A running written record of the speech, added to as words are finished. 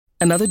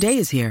Another day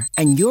is here,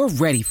 and you're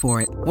ready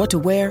for it. What to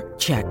wear?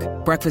 Check.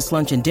 Breakfast,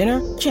 lunch, and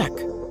dinner? Check.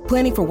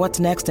 Planning for what's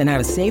next and how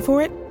to save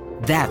for it?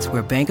 That's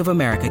where Bank of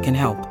America can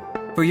help.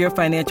 For your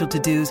financial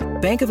to-dos,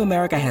 Bank of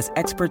America has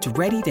experts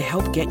ready to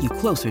help get you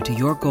closer to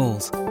your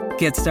goals.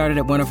 Get started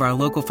at one of our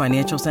local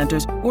financial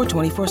centers or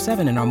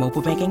 24/7 in our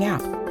mobile banking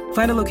app.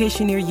 Find a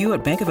location near you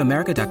at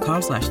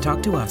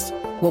bankofamerica.com/talktous.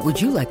 What would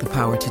you like the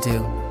power to do?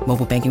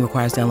 Mobile banking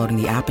requires downloading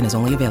the app and is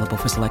only available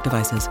for select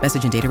devices.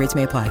 Message and data rates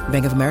may apply.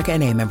 Bank of America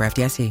N.A., member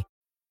FDIC.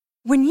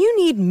 When you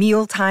need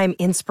mealtime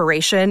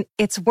inspiration,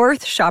 it's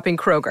worth shopping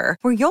Kroger,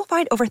 where you'll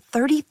find over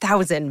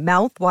 30,000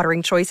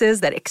 mouth-watering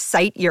choices that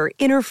excite your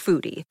inner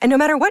foodie. And no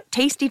matter what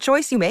tasty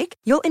choice you make,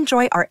 you'll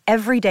enjoy our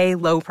everyday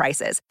low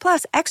prices,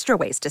 plus extra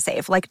ways to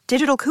save, like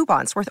digital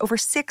coupons worth over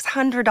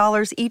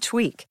 $600 each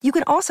week. You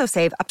can also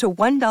save up to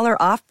 $1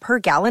 off per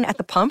gallon at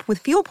the pump with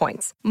fuel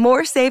points.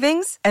 More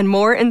savings and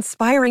more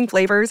inspiring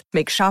flavors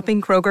make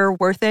shopping Kroger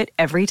worth it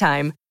every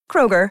time.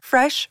 Kroger,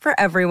 fresh for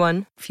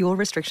everyone. Fuel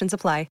restrictions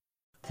apply.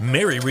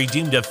 Mary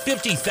redeemed a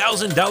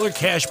 $50,000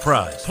 cash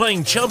prize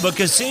playing Chumba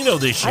Casino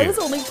this year. I was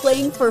only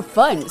playing for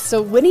fun,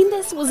 so winning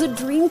this was a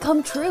dream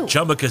come true.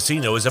 Chumba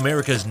Casino is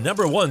America's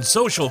 #1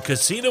 social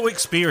casino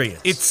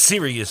experience. It's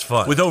serious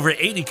fun. With over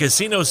 80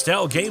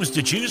 casino-style games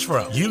to choose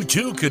from, you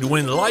too could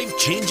win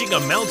life-changing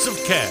amounts of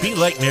cash. Be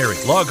like Mary.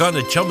 Log on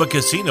to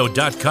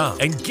ChumbaCasino.com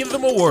and give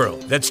them a whirl.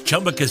 That's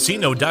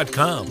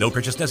ChumbaCasino.com. No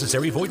purchase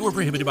necessary. Void or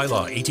prohibited by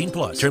law.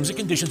 18+. Terms and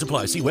conditions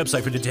apply. See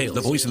website for details.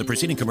 The voice in the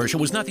preceding commercial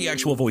was not the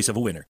actual voice of a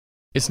winner.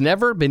 It's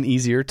never been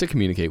easier to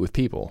communicate with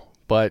people,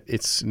 but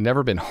it's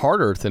never been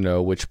harder to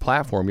know which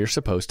platform you're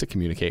supposed to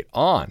communicate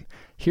on.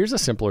 Here's a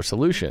simpler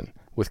solution.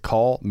 With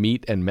call,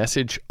 meet, and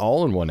message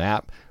all in one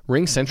app,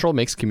 RingCentral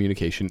makes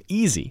communication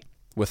easy.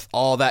 With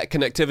all that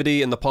connectivity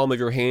in the palm of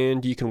your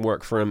hand, you can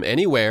work from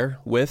anywhere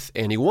with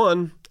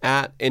anyone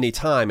at any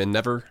time and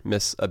never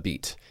miss a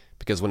beat.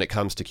 Because when it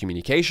comes to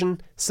communication,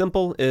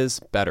 simple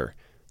is better.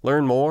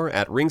 Learn more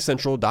at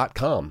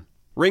ringcentral.com.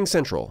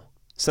 RingCentral.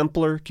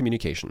 Simpler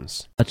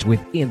communications.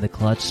 With In the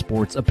Clutch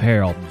Sports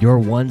Apparel, your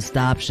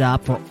one-stop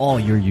shop for all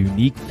your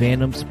unique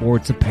fandom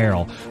sports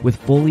apparel, with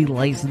fully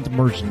licensed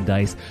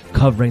merchandise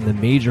covering the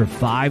major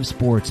 5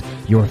 sports,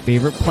 your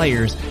favorite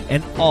players,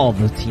 and all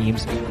the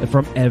teams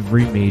from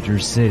every major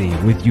city,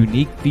 with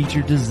unique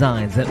featured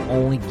designs that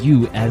only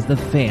you as the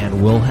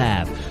fan will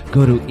have.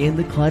 Go to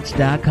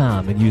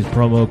InTheClutch.com and use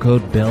promo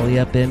code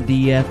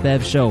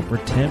BellyUpMDFF Show for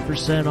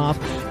 10% off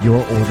your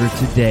order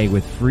today,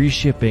 with free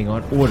shipping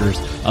on orders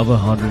of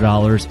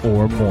 $100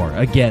 or more.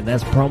 Again,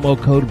 that's promo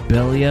code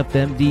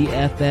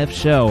BellyUpMDFF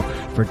Show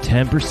for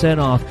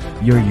 10% off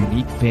your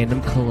unique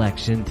fandom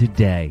collection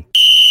today.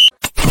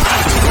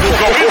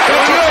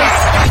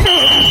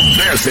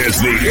 This is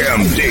the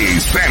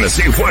MD's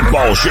Fantasy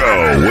Football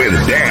Show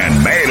with Dan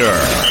Mader,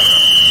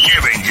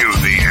 giving you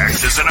the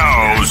X's and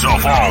O's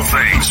of all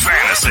things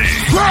fantasy.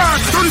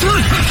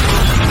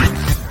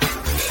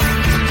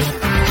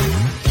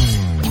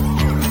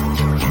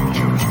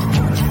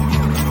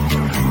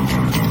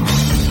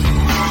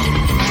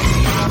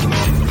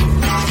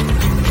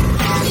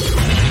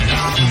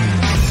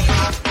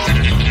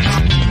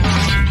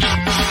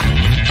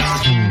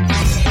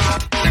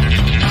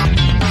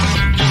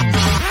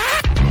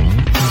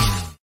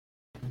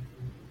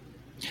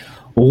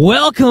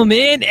 Welcome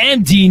in,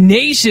 MD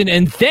Nation,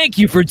 and thank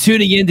you for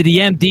tuning in to the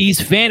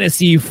MD's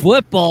Fantasy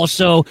Football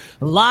Show,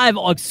 live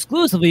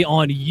exclusively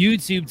on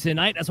YouTube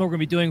tonight. That's what we're going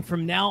to be doing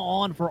from now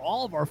on for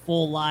all of our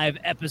full live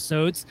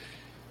episodes.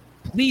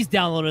 Please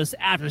download us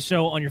after the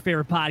show on your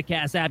favorite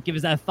podcast app. Give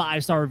us that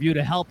 5-star review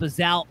to help us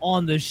out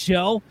on the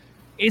show.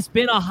 It's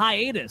been a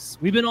hiatus.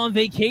 We've been on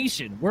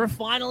vacation. We're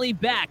finally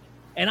back,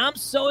 and I'm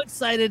so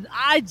excited.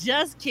 I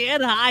just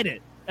can't hide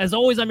it. As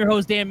always, I'm your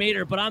host, Dan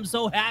Mader, but I'm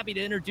so happy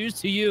to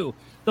introduce to you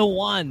the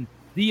one,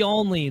 the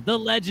only, the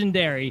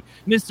legendary,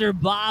 Mr.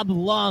 Bob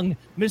Lung,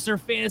 Mr.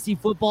 Fantasy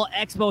Football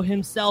Expo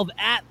himself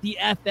at the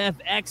FF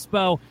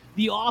Expo,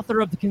 the author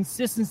of the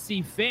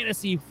Consistency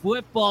Fantasy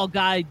Football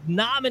Guide,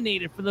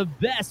 nominated for the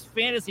best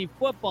fantasy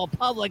football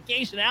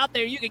publication out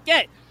there you could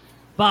get.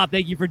 Bob,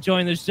 thank you for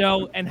joining the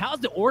show. And how's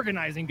the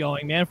organizing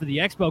going, man, for the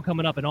Expo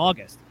coming up in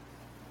August?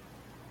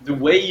 The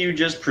way you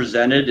just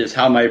presented is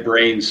how my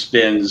brain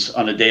spins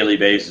on a daily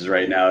basis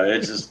right now.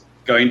 It's just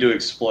going to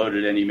explode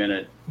at any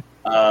minute.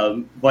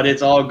 But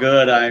it's all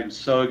good. I'm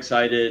so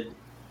excited.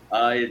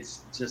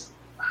 It's just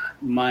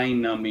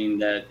mind-numbing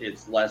that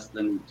it's less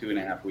than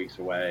 2.5 weeks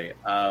away.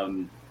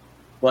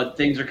 But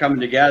things are coming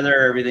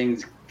together.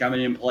 Everything's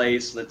coming in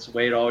place. That's the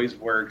way it always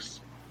works.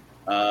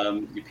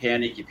 You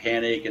panic,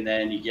 and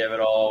then you give it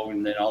all,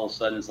 and then all of a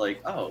sudden it's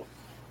like, oh,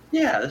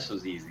 yeah, this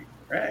was easy,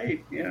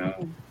 right? You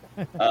know.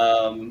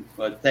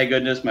 But thank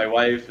goodness my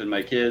wife and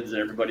my kids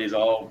and everybody's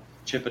all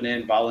chipping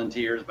in,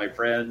 volunteers, my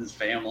friends,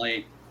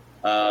 family,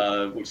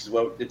 which is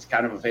what it's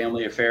kind of a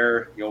family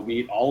affair. You'll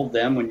meet all of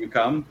them when you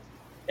come,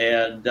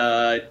 and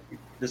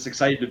just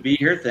excited to be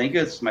here. Thank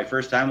you. It's my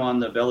first time on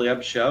the Belly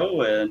Up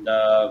show, and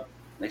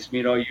nice to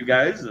meet all you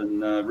guys,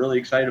 and really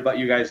excited about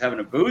you guys having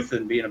a booth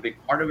and being a big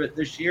part of it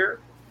this year.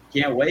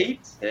 can't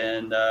wait.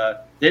 And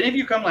did any of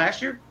you come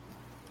last year?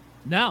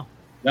 No.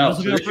 So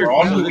this is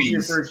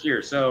your first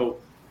year. So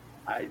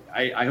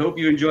I hope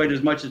you enjoyed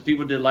as much as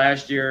people did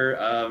last year.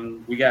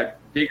 We got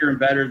bigger and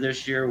better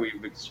this year.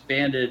 We've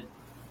expanded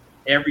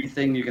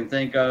everything you can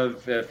think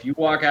of. If you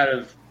walk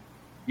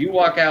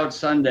out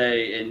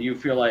Sunday and you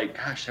feel like,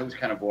 gosh, that was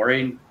kind of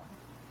boring,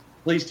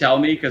 please tell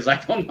me, because I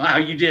don't know how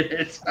you did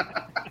it.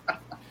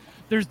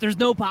 There's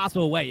no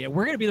possible way.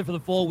 We're going to be there for the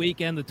full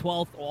weekend, the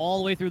 12th all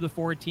the way through the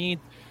 14th.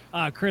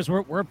 Chris,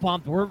 we're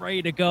pumped. We're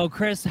ready to go.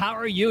 Chris, how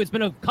are you? It's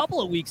been a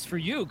couple of weeks for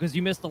you because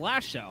you missed the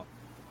last show.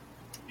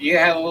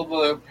 Yeah, I had a little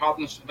bit of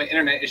problems with my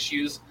internet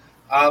issues.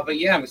 But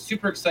yeah, I'm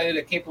super excited.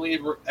 I can't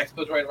believe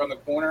Expo's right around the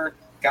corner.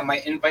 Got my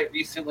invite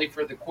recently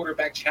for the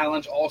quarterback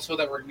challenge also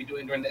that we're going to be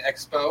doing during the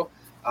Expo.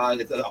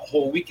 It's a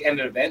whole weekend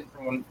event.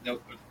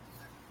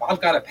 I've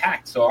got it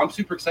packed, so I'm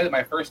super excited.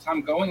 My first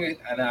time going,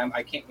 and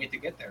I can't wait to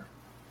get there.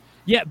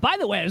 Yeah, by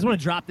the way, I just want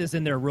to drop this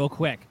in there real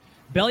quick.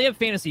 Belly Up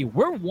Fantasy,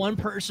 we're one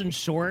person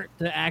short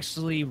to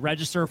actually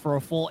register for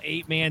a full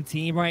 8-man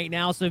team right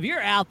now. So if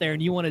you're out there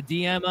and you want to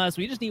DM us,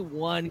 we just need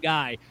one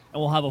guy,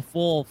 and we'll have a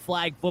full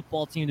flag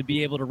football team to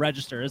be able to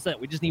register. That's it.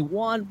 We just need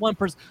one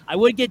person. I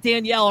would get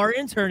Danielle, our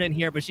intern, in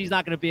here, but she's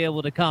not going to be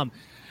able to come.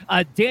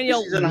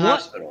 Danielle, she's in the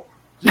hospital.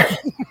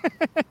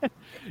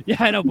 Yeah,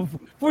 I know.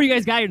 Before you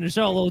guys got here to the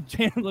show,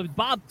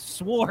 Bob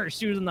swore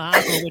she was in the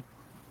hospital.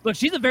 Look,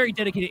 she's a very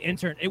dedicated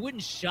intern. It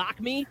wouldn't shock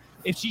me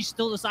if she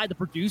still decided to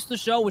produce the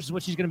show, which is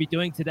what she's going to be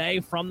doing today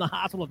from the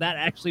hospital, if that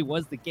actually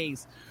was the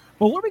case.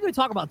 But what are we going to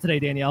talk about today,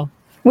 Danielle?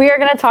 We are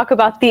going to talk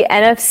about the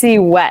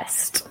NFC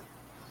West.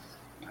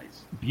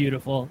 Nice.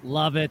 Beautiful.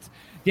 Love it.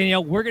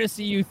 Danielle, we're going to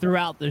see you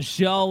throughout the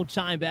show,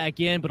 chime back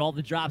in, but all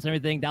the drops and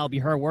everything, that'll be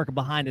her working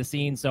behind the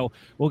scenes. So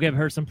we'll give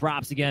her some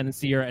props again and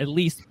see her at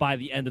least by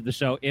the end of the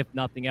show, if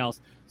nothing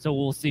else. So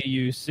we'll see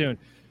you soon.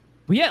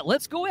 But yeah,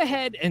 let's go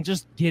ahead and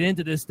just get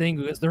into this thing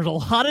because there's a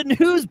lot of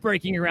news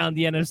breaking around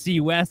the NFC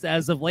West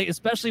as of late,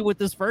 especially with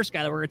this first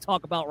guy that we're going to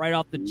talk about right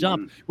off the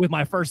jump with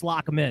my first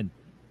lock 'em in.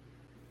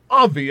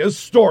 Obvious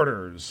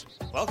starters.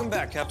 Welcome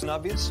back, Captain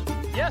Obvious.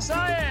 Yes,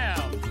 I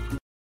am.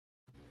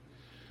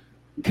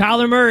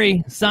 Kyler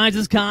Murray signs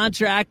his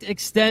contract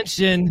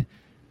extension.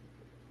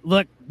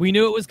 Look, we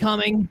knew it was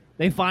coming.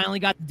 They finally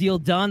got the deal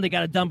done. They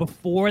got it done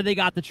before they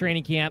got the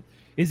training camp.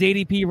 His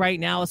ADP right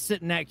now is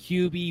sitting at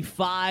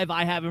QB5.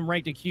 I have him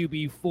ranked at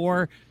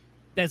QB4.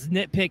 That's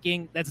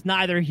nitpicking. That's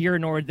neither here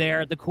nor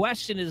there. The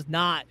question is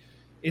not,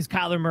 is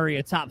Kyler Murray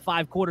a top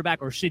 5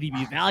 quarterback or should he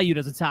be valued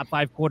as a top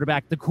 5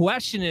 quarterback? The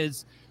question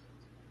is,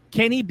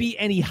 can he be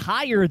any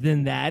higher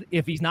than that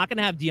if he's not going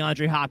to have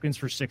DeAndre Hopkins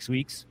for 6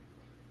 weeks?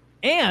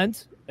 And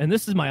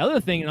this is my other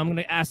thing, and I'm going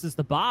to ask this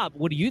to Bob.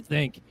 What do you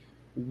think?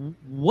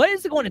 What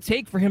is it going to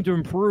take for him to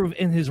improve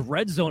in his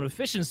red zone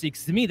efficiency?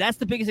 Because to me, that's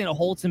the biggest thing that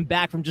holds him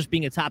back from just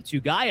being a top 2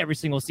 guy every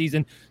single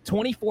season.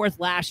 24th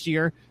last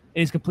year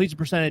in his completion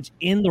percentage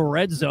in the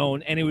red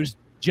zone, and it was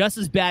just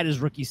as bad as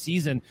rookie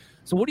season.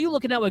 So what are you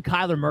looking at with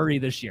Kyler Murray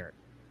this year?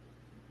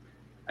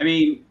 I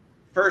mean,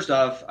 first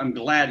off, I'm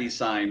glad he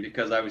signed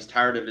because I was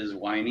tired of his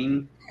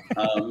whining.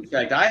 In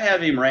fact, I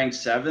have him ranked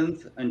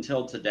 7th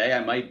until today.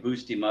 I might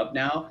boost him up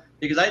now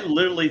because I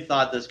literally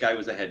thought this guy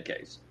was a head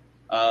case.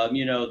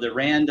 The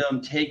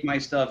random take my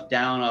stuff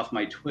down off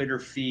my Twitter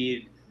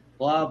feed,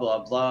 blah,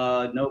 blah,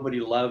 blah.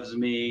 Nobody loves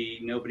me.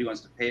 Nobody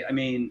wants to pay. I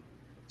mean,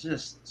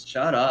 just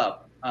shut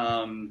up.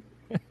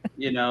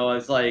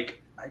 It's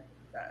like,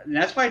 and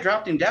that's why I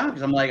dropped him down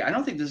because I'm like, I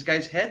don't think this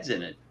guy's head's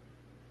in it.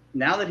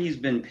 Now that he's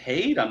been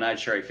paid, I'm not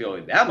sure I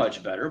feel that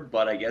much better,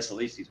 but I guess at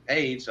least he's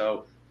paid.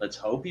 So let's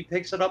hope he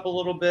picks it up a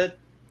little bit.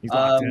 He's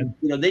locked in.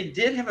 They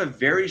did have a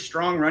very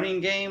strong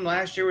running game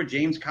last year with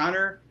James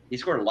Conner. He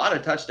scored a lot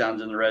of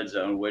touchdowns in the red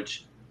zone,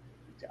 which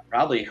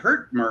probably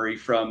hurt Murray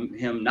from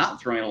him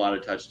not throwing a lot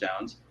of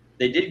touchdowns.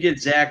 They did get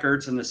Zach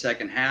Ertz in the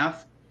second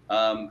half,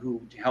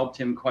 who helped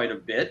him quite a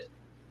bit.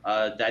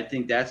 I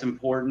think that's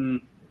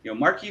important.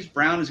 Marquise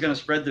Brown is going to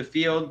spread the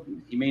field.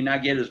 He may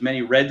not get as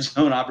many red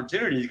zone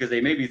opportunities because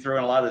they may be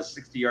throwing a lot of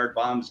 60-yard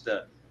bombs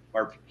to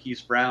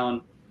Marquise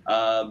Brown.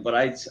 But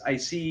I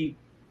see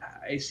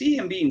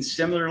him being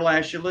similar to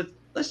last year.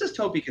 Let's just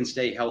hope he can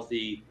stay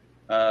healthy.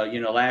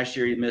 Last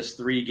year he missed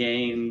 3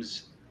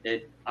 games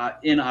at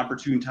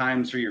inopportune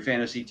times for your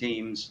fantasy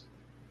teams.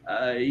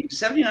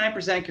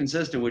 79%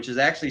 consistent, which is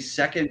actually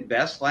second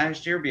best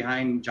last year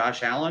behind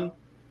Josh Allen,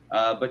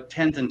 but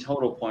 10th in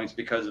total points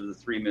because of the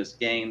 3 missed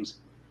games.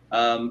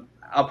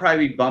 I'll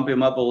probably bump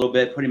him up a little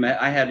bit.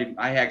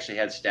 I actually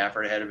had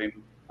Stafford ahead of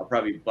him. I'll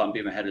probably bump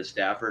him ahead of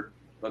Stafford,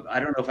 but I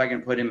don't know if I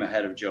can put him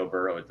ahead of Joe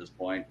Burrow at this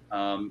point.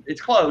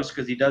 It's close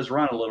because he does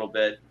run a little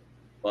bit,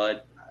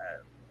 but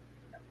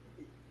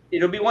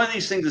it'll be one of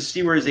these things to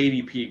see where his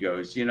ADP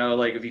goes.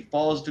 Like if he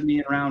falls to me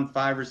in round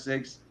 5 or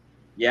 6,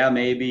 yeah,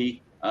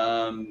 maybe.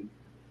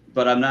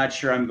 But I'm not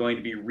sure I'm going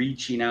to be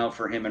reaching out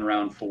for him in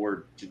round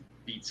 4 to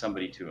beat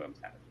somebody to him,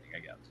 kind of thing, I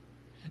guess.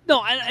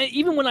 No,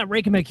 even when I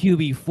rank him at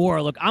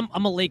QB4, look,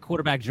 I'm a late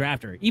quarterback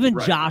drafter. Even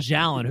right. Josh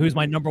Allen, who's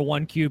my number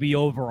 1 QB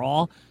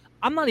overall,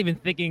 I'm not even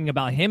thinking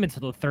about him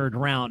until the third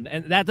round.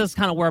 And that does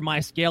kind of where my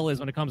scale is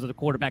when it comes to the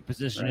quarterback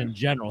position in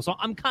general. So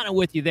I'm kind of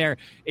with you there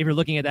if you're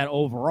looking at that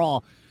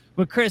overall.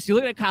 But, Chris, you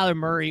look at Kyler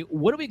Murray.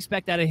 What do we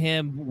expect out of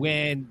him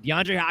when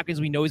DeAndre Hopkins,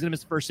 we know he's going to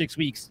miss the first 6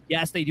 weeks.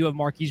 Yes, they do have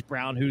Marquise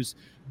Brown, who's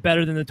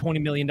better than the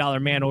 $20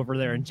 million man over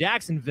there in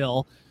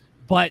Jacksonville.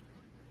 But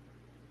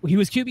he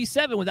was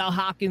QB7 without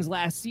Hopkins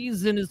last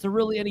season. Is there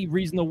really any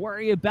reason to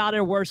worry about it?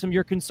 Or what are some of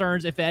your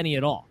concerns, if any,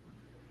 at all?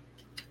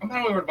 I'm not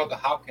really worried about the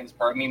Hopkins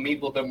part. I mean, maybe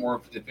a little bit more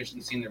of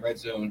deficiency in the red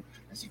zone,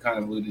 as you kind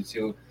of alluded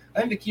to. I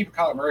think to keep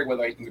Kyler Murray,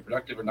 whether he can be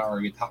productive or not, or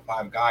be a top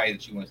 5 guy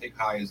that you want to take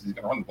high, is he's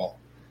going to run the ball.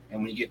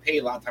 And when you get paid,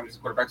 a lot of times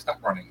the quarterbacks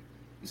stop running.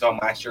 You saw him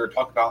last year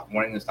talk about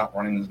wanting to stop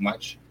running as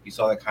much. You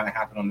saw that kind of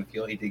happen on the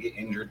field. He did get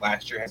injured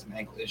last year, had some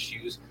ankle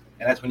issues.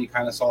 And that's when you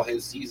kind of saw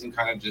his season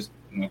kind of just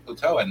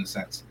plateau in a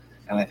sense.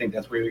 And I think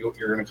that's where you're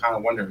going to kind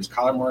of wonder, is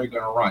Kyler Murray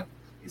going to run?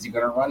 Is he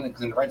going to run?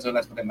 Because in the red zone,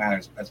 that's what it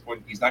matters. That's what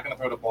he's not going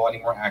to throw the ball any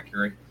more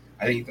accurate.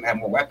 I think he's going to have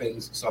more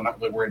weapons, so I'm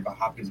not really worried about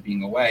Hopkins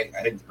being away.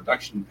 I think the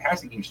production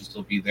passing game should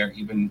still be there,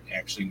 even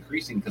actually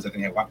increasing, because I think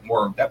they have a lot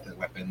more depth at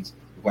weapons.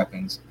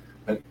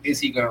 But is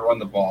he going to run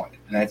the ball?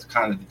 And that's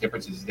kind of the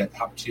difference. Is he that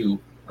top 2,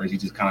 or is he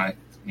just kind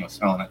of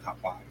smelling that top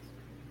 5?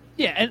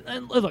 Yeah,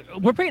 and look,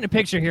 we're painting a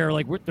picture here.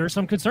 Like, there's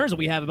some concerns that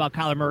we have about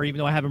Kyler Murray, even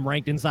though I have him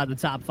ranked inside the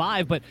top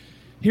 5. But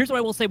here's what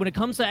I will say. When it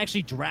comes to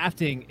actually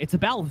drafting, it's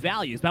about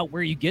value. It's about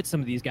where you get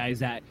some of these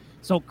guys at.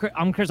 So,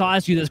 Chris, I'll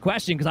ask you this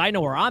question because I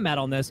know where I'm at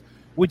on this.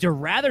 Would you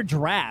rather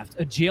draft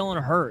a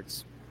Jalen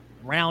Hurts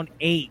round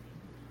 8,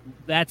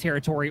 that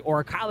territory,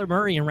 or a Kyler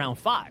Murray in round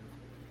 5?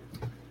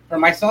 For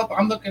myself,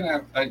 I'm looking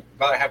at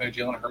about having a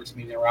Jalen Hurts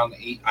maybe around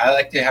 8. I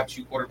like to have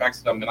 2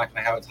 quarterbacks, but I'm not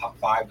going to have a top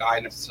 5 guy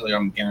necessarily.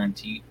 I'm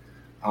guaranteed.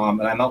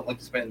 And I don't like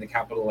to spend the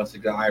capital unless the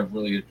guy I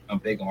really am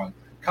big on.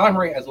 Kyler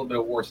Murray has a little bit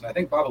of worse, and I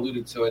think Bob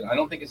alluded to it. I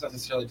don't think it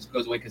necessarily just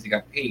goes away because he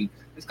got paid.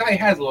 This guy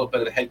has a little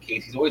bit of a head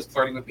case. He's always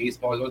flirting with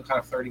baseball. He's always kind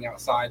of flirting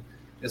outside.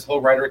 This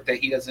whole rhetoric that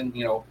he doesn't,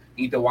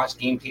 need to watch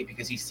game tape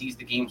because he sees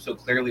the game so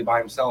clearly by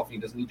himself. He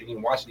doesn't need to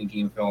even watch any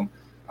game film.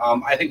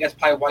 I think that's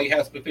probably why he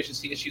has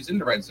efficiency issues in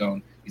the red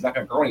zone. He's not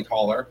going to grow any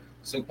taller.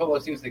 So put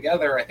those things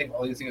together, I think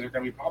all these things are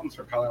going to be problems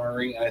for Kyler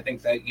Murray. And I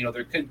think that,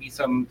 there could be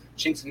some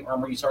chinks in the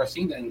armor. You started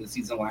seeing that in the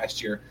season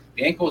last year.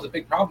 The ankle was a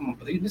big problem,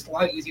 but he missed a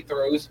lot of easy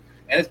throws.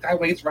 And this guy,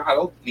 when he gets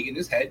rattled, he in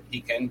his head,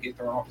 he can get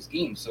thrown off his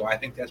game. So I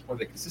think that's where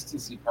the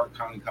consistency part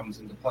kind of comes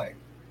into play.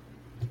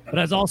 But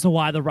that's also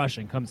why the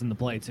rushing comes into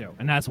play, too.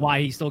 And that's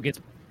why he still gets,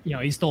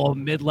 he's still a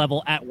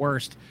mid-level at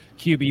worst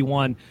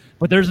QB1.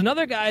 But there's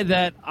another guy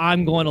that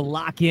I'm going to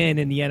lock in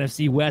the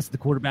NFC West, the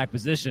quarterback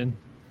position.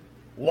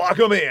 Lock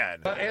him in.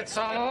 It's a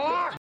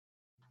lock.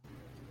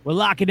 We're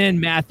locking in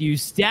Matthew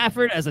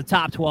Stafford as a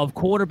top 12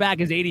 quarterback.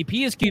 His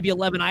ADP is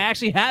QB11. I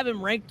actually have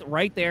him ranked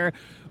right there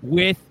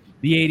with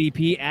the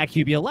ADP at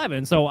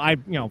QB11.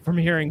 So from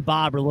hearing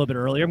Bob a little bit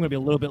earlier, I'm going to be a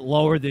little bit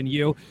lower than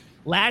you.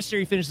 Last year,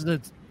 he finished as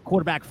a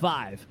quarterback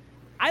 5.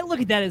 I look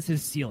at that as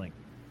his ceiling.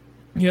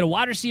 You had a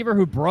wide receiver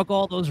who broke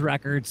all those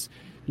records.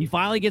 He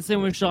finally gets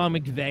in with Sean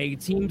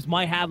McVay. Teams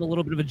might have a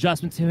little bit of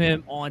adjustment to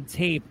him on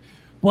tape.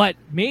 But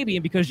maybe,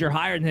 and because you're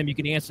higher than him, you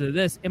can answer to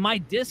this. Am I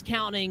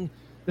discounting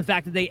the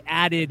fact that they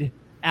added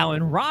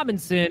Allen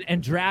Robinson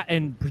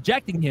and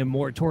projecting him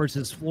more towards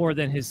his floor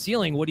than his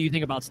ceiling? What do you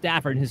think about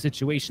Stafford and his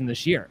situation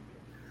this year?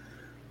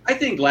 I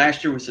think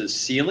last year was his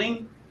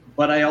ceiling,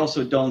 but I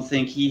also don't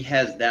think he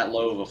has that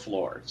low of a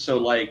floor. So,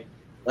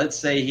 let's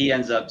say he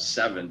ends up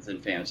 7th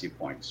in fantasy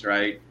points,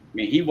 right? I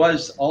mean, he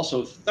was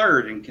also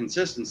 3rd in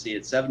consistency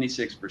at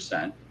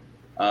 76%.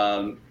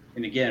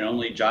 And again,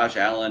 only Josh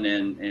Allen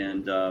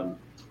and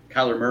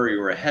Kyler Murray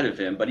were ahead of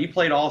him, but he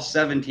played all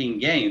 17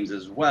 games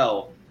as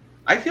well.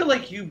 I feel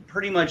like you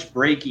pretty much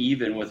break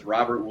even with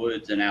Robert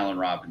Woods and Allen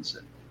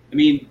Robinson. I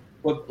mean,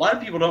 what a lot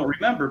of people don't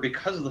remember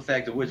because of the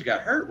fact that Woods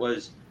got hurt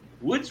was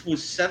Woods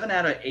was 7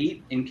 out of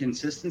 8 in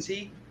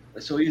consistency.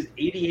 So he was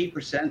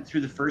 88%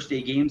 through the first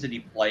 8 games that he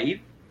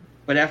played.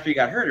 But after he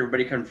got hurt,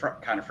 everybody kind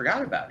of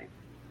forgot about him.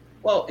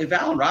 Well, if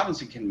Allen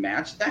Robinson can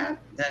match that,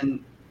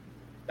 then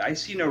I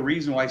see no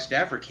reason why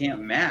Stafford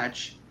can't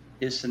match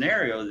his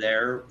scenario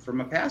there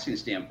from a passing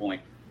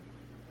standpoint.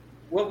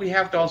 What we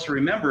have to also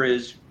remember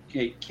is,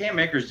 Cam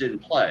Akers didn't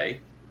play,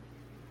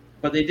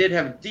 but they did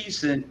have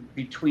decent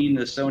between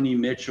the Sony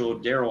Mitchell,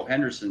 Darrell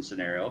Henderson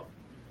scenario.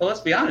 But let's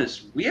be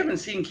honest, we haven't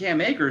seen Cam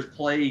Akers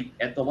play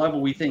at the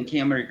level we think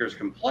Cam Akers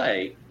can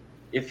play.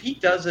 If he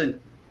doesn't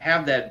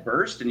have that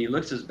burst and he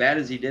looks as bad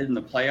as he did in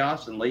the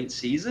playoffs and late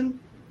season,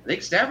 I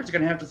think Stafford's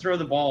going to have to throw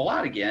the ball a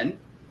lot again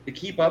to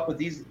keep up with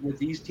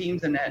these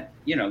teams in that,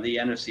 the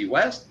NFC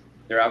West.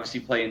 They're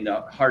obviously playing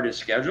the hardest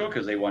schedule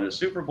because they won a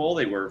Super Bowl.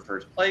 They were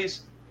first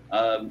place.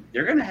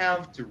 They're going to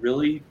have to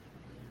really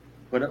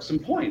put up some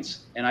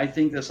points. And I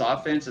think this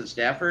offense at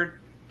Stafford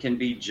can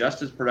be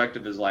just as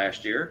productive as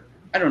last year.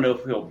 I don't know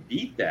if he'll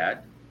beat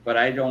that, but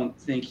I don't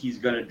think he's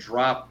going to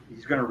drop.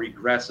 He's going to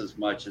regress as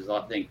much as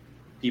I think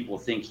people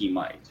think he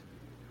might.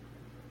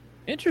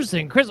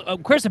 Interesting. Chris,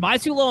 am I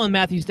too low on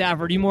Matthew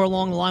Stafford? Are you more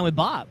along the line with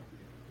Bob?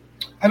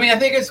 I mean, I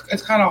think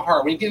it's kind of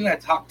hard when you get in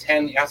that top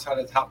 10, outside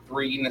of the top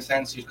 3. In a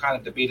sense, it's kind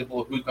of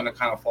debatable who's going to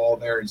kind of fall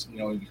there. It's,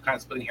 you're kind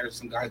of splitting hairs with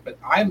some guys, but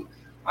I'm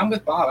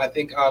with Bob. I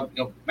think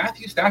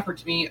Matthew Stafford,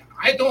 to me,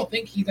 I don't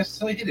think he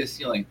necessarily hit his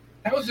ceiling.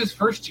 That was his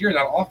first year in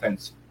that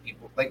offense.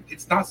 People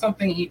it's not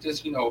something he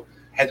just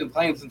has been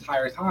playing this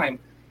entire time.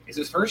 It's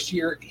his first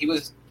year. He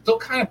was still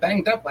kind of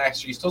banged up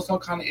last year. He still saw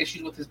kind of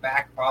issues with his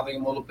back bothering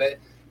him a little bit.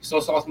 You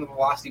still saw some of the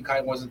velocity kind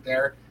of wasn't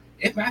there.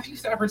 If Matthew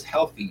Stafford's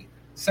healthy,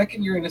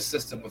 second year in this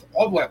system with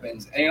all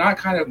weapons, and you're not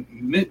kind of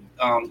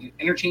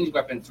interchanging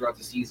weapons throughout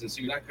the season,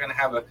 so you're not going to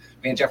have a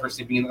Van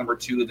Jefferson being number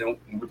 2, then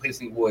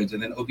replacing Woods,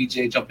 and then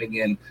OBJ jumping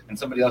in, and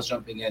somebody else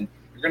jumping in.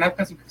 You're going to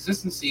have some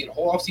consistency the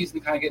whole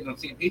offseason, kind of getting on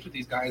the same page with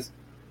these guys.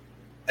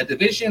 A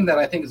division that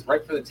I think is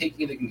ripe for the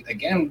taking.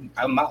 Again,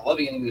 I'm not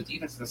loving any of the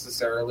defense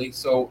necessarily,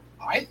 so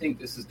I think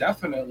this is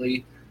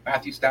definitely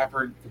Matthew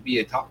Stafford could be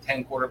a top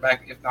 10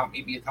 quarterback, if not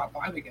maybe a top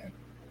 5 again.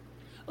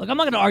 Look, I'm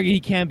not going to argue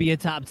he can be a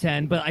top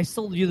 10, but I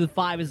still view the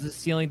 5 as the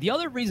ceiling. The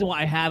other reason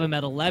why I have him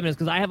at 11 is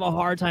because I have a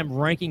hard time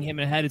ranking him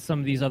ahead of some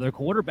of these other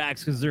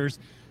quarterbacks because there's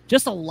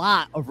just a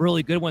lot of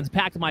really good ones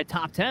packed in my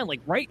top 10. Like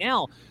right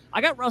now,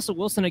 I got Russell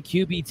Wilson at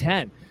QB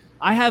 10.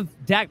 I have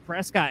Dak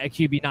Prescott at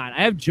QB 9.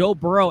 I have Joe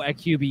Burrow at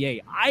QB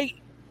 8. I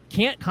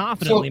can't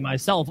confidently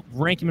myself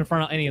rank him in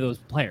front of any of those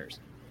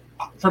players.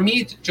 For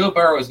me, Joe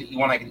Burrow is the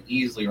one I can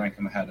easily rank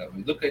him ahead of.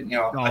 Look at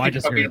I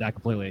disagree with that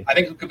completely. I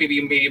think it could be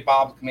maybe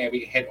Bob can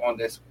maybe hit on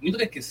this. When you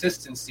look at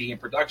consistency and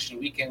production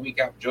week in,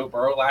 week out, Joe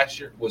Burrow last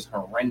year was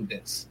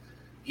horrendous.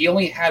 He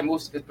only had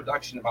most of his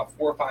production about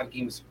 4 or 5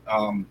 games.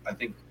 I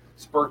think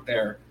spurt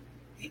there.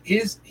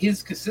 His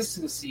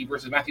consistency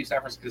versus Matthew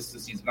Stafford's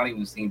consistency is not even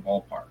the same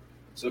ballpark.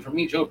 So for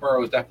me, Joe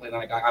Burrow is definitely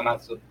not a guy I'm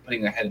not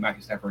putting ahead of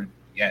Matthew Stafford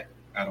yet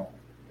at all.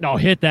 No,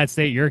 hit that,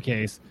 state your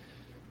case.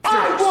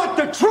 I want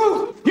the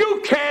truth.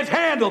 You can't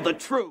handle the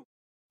truth.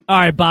 All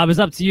right, Bob, it's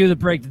up to you to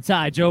break the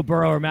tie. Joe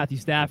Burrow or Matthew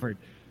Stafford?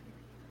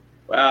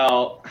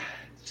 Well,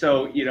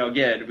 so,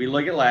 again, we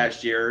look at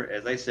last year,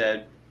 as I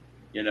said,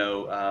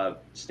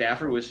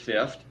 Stafford was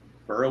 5th,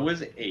 Burrow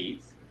was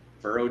 8th.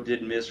 Burrow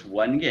did miss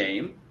 1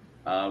 game,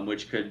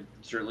 which could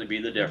certainly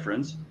be the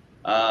difference.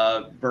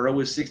 Burrow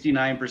was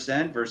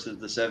 69% versus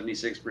the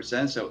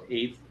 76%, so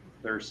 8th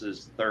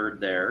versus 3rd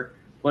there.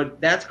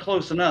 But that's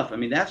close enough. I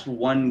mean, that's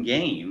 1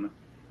 game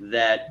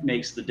that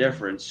makes the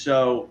difference.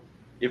 So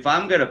if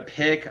I'm going to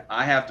pick,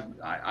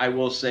 I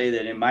will say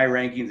that in my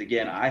rankings,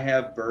 again, I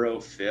have Burrow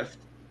 5th,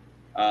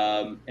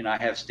 and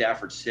I have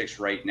Stafford 6th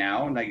right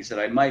now. And like I said,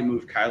 I might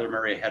move Kyler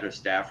Murray ahead of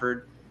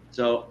Stafford.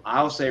 So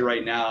I'll say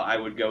right now I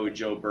would go with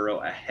Joe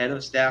Burrow ahead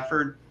of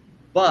Stafford.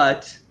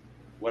 But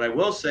what I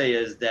will say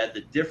is that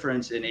the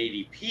difference in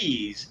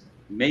ADPs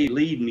may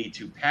lead me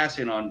to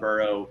passing on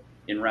Burrow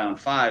in round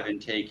 5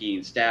 and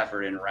taking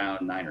Stafford in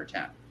round 9 or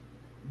 10.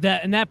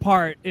 That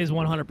part is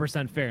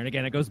 100% fair. And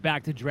again, it goes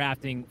back to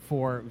drafting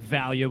for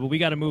value, but we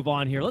got to move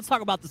on here. Let's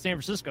talk about the San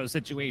Francisco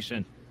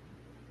situation.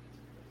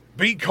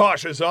 Be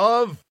cautious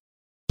of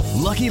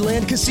Lucky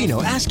Land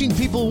Casino, asking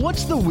people,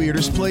 what's the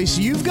weirdest place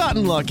you've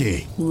gotten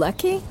lucky?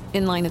 Lucky?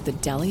 In line at the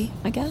deli,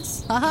 I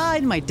guess? Aha,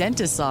 in my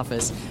dentist's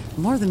office.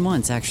 More than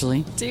once,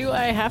 actually. Do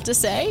I have to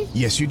say?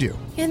 Yes, you do.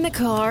 In the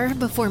car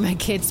before my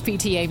kids'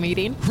 PTA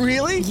meeting.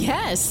 Really?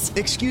 Yes.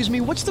 Excuse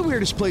me, what's the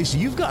weirdest place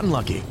you've gotten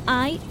lucky?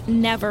 I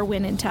never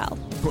win and tell.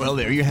 Well,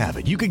 there you have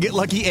it. You can get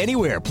lucky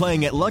anywhere,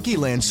 playing at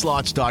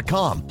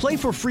LuckyLandSlots.com. Play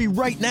for free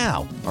right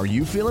now. Are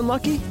you feeling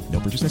lucky? No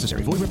purchase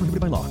necessary. Void where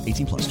prohibited by law.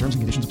 18+. Terms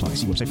and conditions apply.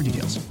 See website for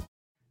details.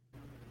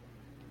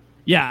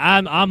 Yeah,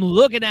 I'm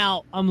looking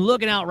out. I'm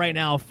looking out right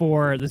now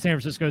for the San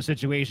Francisco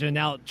situation.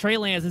 Now, Trey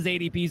Lance's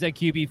ADP's at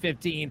QB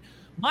 15.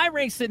 My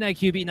rank's sitting at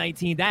QB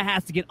 19. That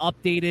has to get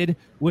updated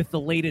with the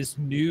latest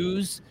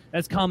news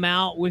that's come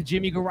out with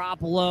Jimmy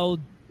Garoppolo,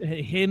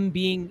 him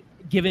being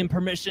given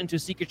permission to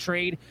seek a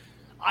trade.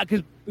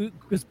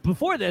 Because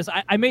before this,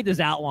 I made this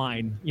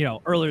outline,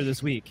 earlier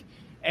this week.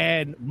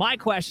 And my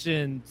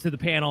question to the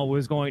panel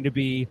was going to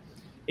be,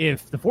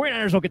 if the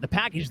 49ers don't get the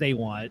package they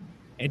want,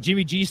 and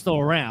Jimmy G's still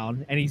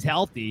around and he's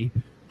healthy,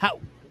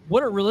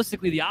 what are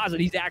realistically the odds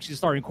that he's actually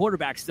starting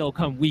quarterback still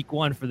come week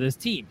 1 for this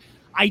team?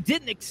 I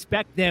didn't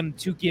expect them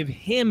to give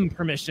him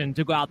permission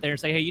to go out there and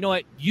say, hey, you know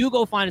what? You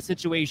go find a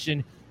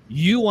situation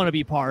you want to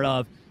be part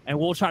of, and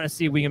we'll try to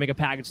see if we can make a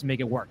package to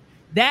make it work.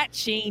 That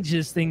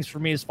changes things for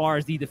me as far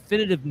as the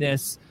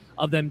definitiveness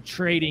of them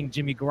trading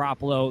Jimmy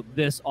Garoppolo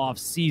this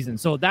offseason.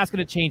 So that's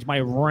going to change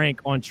my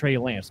rank on Trey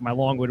Lance. My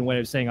long-winded way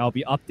of saying I'll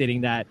be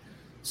updating that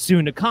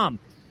soon to come.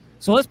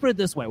 So let's put it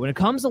this way. When it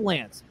comes to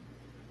Lance,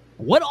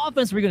 what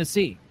offense are we going to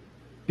see?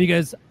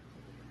 Because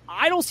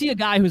I don't see a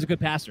guy who's a good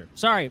passer.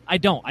 Sorry, I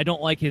don't. I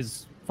don't like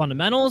his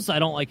fundamentals. I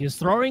don't like his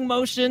throwing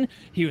motion.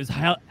 He was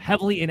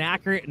heavily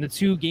inaccurate in the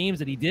 2 games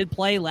that he did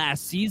play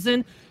last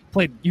season.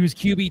 He was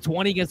QB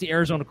 20 against the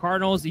Arizona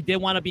Cardinals. He did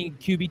wind up being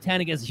QB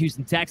 10 against the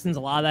Houston Texans. A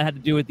lot of that had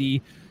to do with the,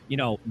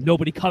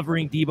 nobody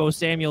covering Deebo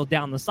Samuel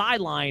down the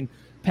sideline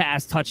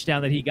pass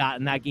touchdown that he got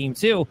in that game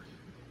too.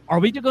 Are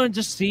we going to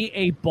just see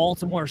a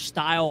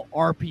Baltimore-style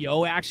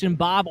RPO action,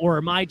 Bob, or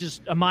am I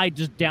just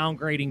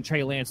downgrading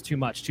Trey Lance too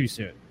much too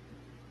soon?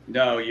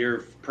 No,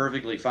 you're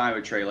perfectly fine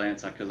with Trey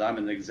Lance because I'm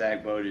in the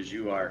exact boat as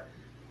you are.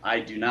 I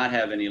do not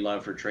have any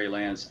love for Trey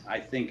Lance. I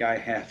think I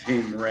have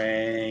him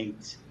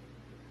ranked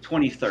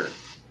 23rd.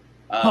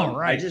 All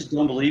right. I just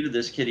don't believe in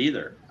this kid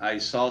either. I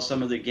saw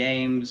some of the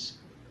games.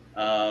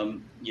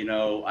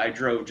 I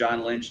drove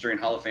John Lynch during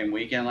Hall of Fame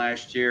weekend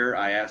last year.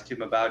 I asked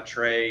him about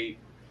Trey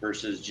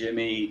versus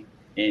Jimmy,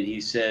 and he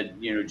said,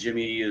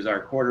 Jimmy is our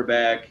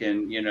quarterback,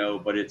 and,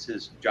 but it's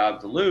his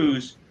job to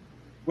lose,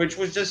 which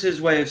was just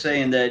his way of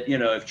saying that,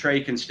 if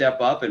Trey can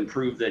step up and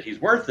prove that he's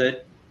worth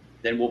it,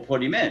 then we'll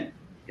put him in.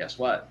 Guess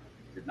what?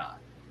 Did not.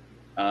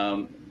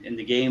 In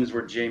the games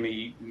where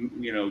Jimmy,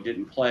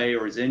 didn't play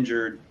or was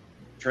injured,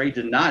 Trey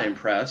did not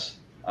impress.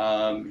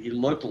 He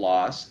looked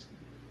lost.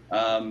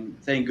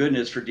 Thank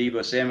goodness for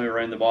Deebo Samuel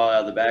running the ball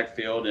out of the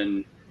backfield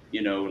and,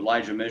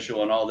 Elijah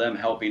Mitchell and all them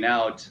helping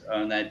out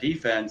on that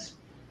defense.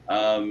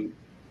 I'm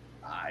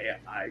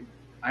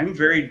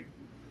very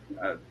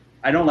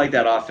I don't like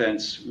that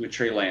offense with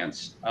Trey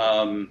Lance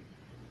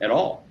at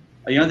all.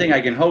 The only thing I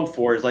can hope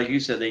for is, like you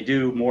said, they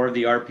do more of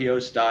the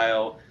RPO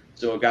style.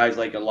 So guys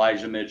like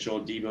Elijah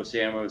Mitchell, Deebo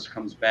Samuel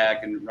comes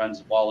back and runs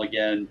the ball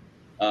again.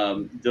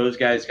 Those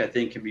guys, I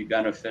think, can be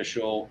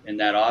beneficial in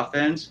that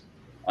offense.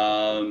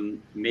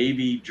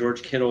 Maybe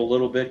George Kittle a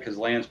little bit because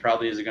Lance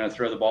probably isn't going to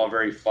throw the ball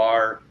very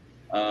far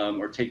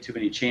or take too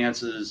many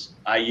chances.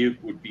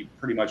 Ayuk would be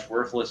pretty much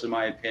worthless in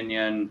my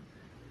opinion.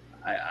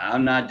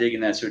 I'm not digging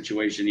that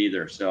situation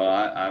either. So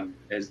I'm,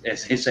 as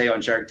they say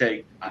on Shark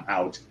Tank, I'm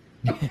out.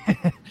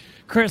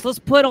 Chris, let's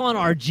put on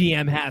our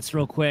GM hats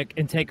real quick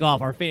and take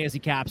off our fantasy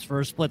caps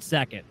for a split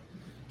second.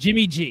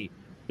 Jimmy G.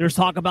 There's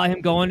talk about him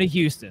going to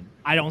Houston.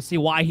 I don't see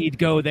why he'd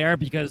go there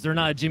because they're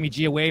not a Jimmy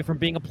G away from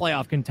being a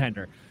playoff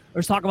contender.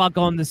 There's talk about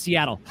going to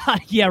Seattle.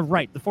 Yeah,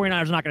 right. The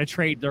 49ers are not going to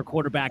trade their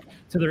quarterback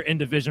to their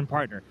in-division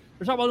partner.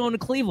 They're talking about going to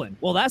Cleveland.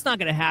 Well, that's not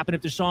going to happen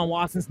if Deshaun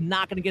Watson's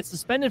not going to get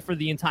suspended for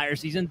the entire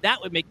season. That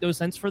would make no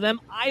sense for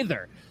them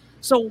either.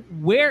 So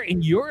where,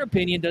 in your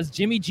opinion, does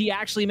Jimmy G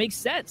actually make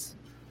sense?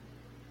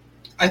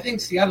 I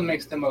think Seattle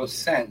makes the most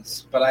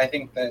sense, but I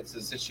think that's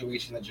a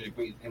situation that just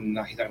he's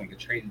not going to get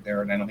traded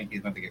there, and I don't think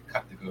he's going to get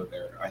cut to go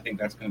there. I think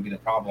that's going to be the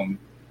problem.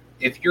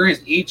 If you're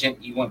his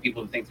agent, you want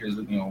people to think there's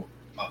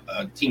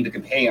a team that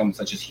can pay him,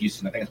 such as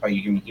Houston. I think that's why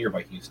you hear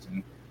about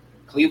Houston.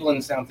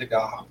 Cleveland sounds like an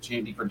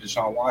opportunity for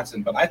Deshaun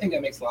Watson, but I think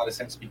that makes a lot of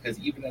sense because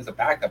even as a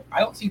backup,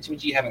 I don't see Jimmy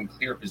G having a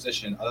clear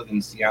position other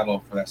than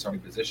Seattle for that starting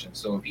position.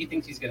 So if he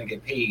thinks he's going to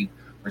get paid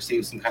or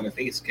save some kind of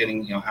face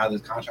getting out of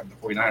this contract with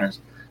the 49ers,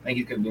 I think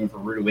he's going to be in for a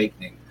rude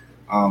awakening.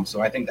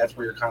 So I think that's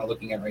where you're kind of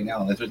looking at right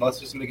now.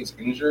 Unless somebody gets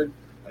injured,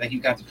 I think you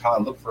got to kind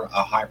of look for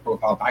a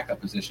high-profile backup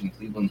position.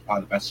 Cleveland's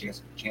probably the best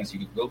chance you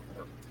could go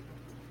for.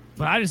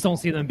 But I just don't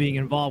see them being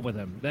involved with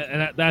him.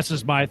 That's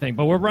just my thing.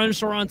 But we're running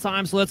short on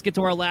time, so let's get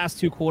to our last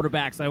two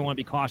quarterbacks I want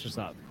to be cautious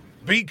of.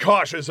 Be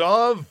cautious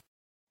of.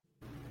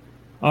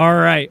 All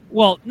right.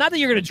 Well, not that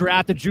you're going to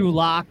draft a Drew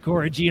Lock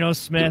or a Geno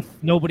Smith.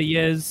 Nobody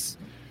is.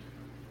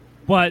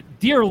 But,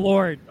 dear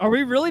Lord, are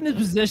we really in a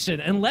position,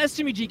 unless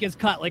Jimmy G gets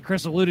cut, like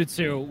Chris alluded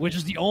to, which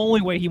is the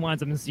only way he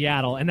winds up in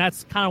Seattle, and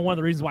that's kind of one of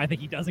the reasons why I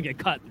think he doesn't get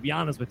cut, to be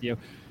honest with you.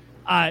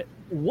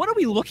 What are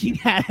we looking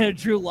at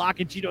Drew Lock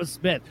and Geno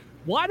Smith?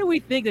 Why do we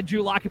think that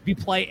Drew Lock could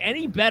play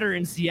any better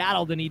in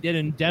Seattle than he did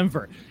in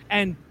Denver?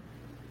 And,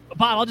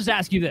 Bob, I'll just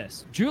ask you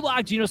this. Drew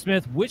Lock, Geno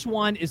Smith, which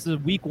one is the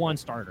week one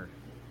starter?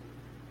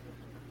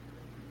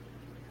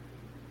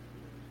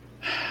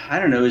 I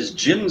don't know. Is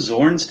Jim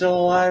Zorn still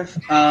alive?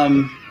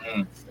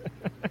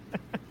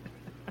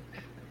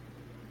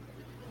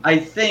 I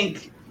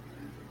think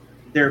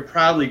they're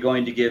probably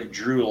going to give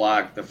Drew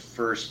Lock the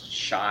first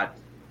shot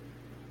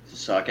to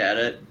suck at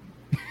it.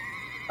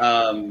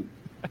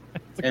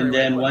 And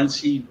then once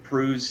he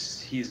proves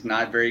he's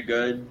not very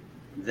good,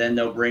 then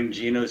they'll bring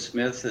Geno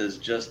Smith as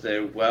just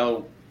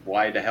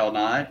why the hell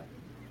not?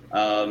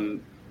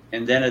 And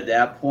then at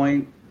that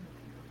point,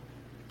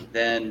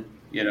 then,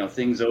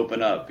 things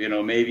open up.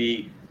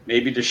 Maybe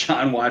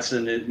Deshaun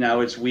Watson, now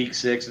it's week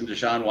 6 and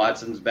Deshaun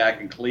Watson's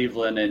back in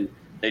Cleveland and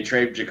they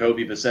trade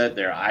Jacoby Brissett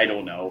there. I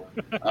don't know.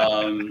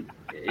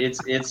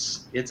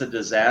 It's a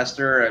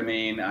disaster. I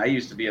mean, I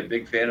used to be a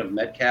big fan of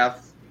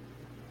Metcalf.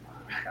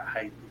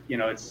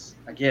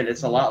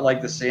 It's a lot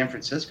like the San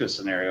Francisco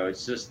scenario.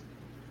 It's just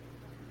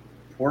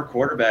poor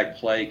quarterback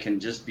play can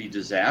just be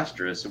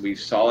disastrous. And we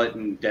saw it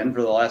in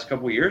Denver the last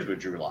couple of years with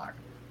Drew Lock.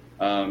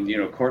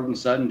 Courtland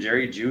Sutton,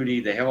 Jerry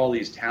Jeudy, they have all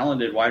these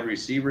talented wide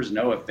receivers,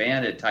 Noah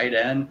Fant at tight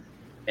end,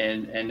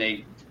 and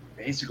they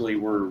basically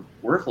were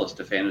worthless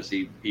to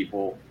fantasy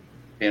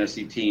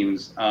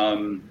teams.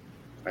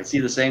 I see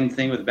the same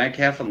thing with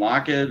Metcalf and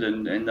Lockett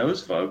and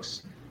those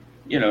folks.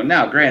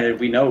 Now granted,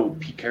 we know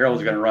Pete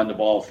Carroll's going to run the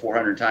ball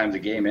 400 times a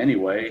game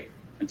anyway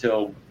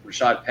until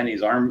Rashad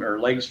Penny's arm or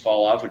legs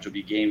fall off, which will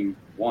be game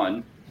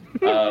 1.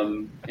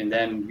 And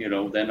then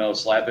they'll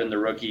slap in the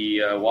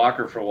rookie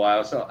Walker for a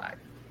while. So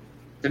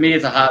to me,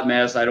 it's a hot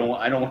mess. I don't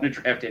want to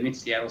draft any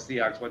Seattle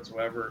Seahawks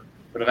whatsoever.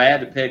 But if I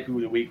had to pick who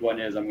the week 1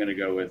 is, I'm going to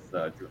go with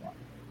Drew Lock.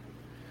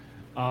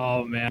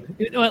 Oh man,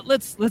 you know what?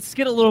 Let's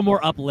get a little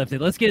more uplifted.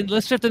 Let's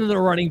shift into the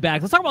running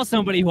backs. Let's talk about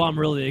somebody who I'm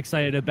really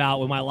excited about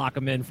when I lock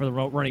him in for the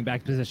running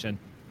back position.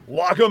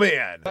 Lock him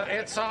in.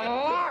 It's a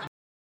lock.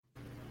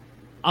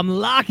 I'm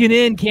locking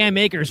in Cam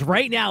Akers.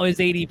 Right now his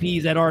ADP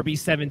is at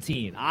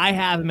RB17. I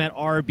have him at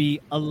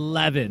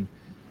RB11.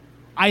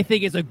 I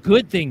think it's a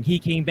good thing he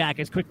came back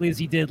as quickly as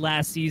he did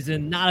last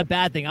season. Not a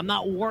bad thing. I'm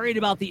not worried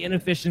about the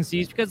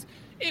inefficiencies because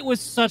it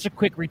was such a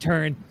quick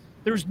return.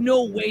 There's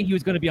no way he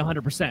was going to be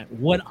 100%.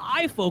 What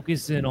I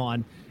focus in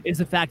on is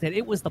the fact that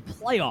it was the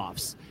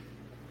playoffs,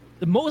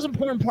 the most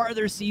important part of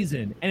their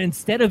season. And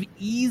instead of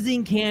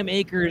easing Cam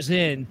Akers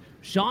in,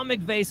 Sean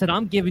McVay said,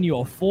 I'm giving you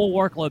a full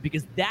workload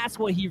because that's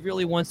what he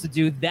really wants to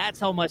do.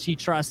 That's how much he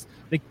trusts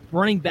the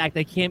running back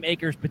that Cam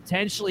Akers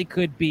potentially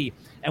could be.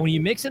 And when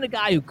you mix in a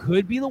guy who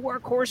could be the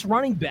workhorse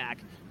running back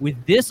with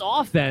this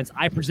offense,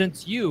 I present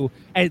to you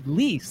at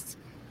least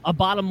a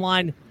bottom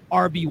line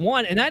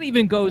RB1, and that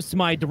even goes to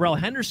my Darrell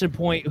Henderson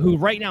point, who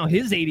right now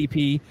his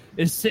ADP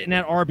is sitting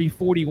at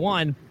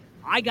RB41.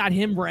 I got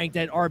him ranked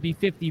at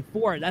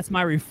RB54. That's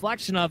my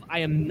reflection of I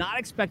am not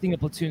expecting a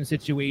platoon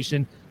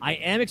situation. I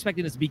am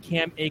expecting this to be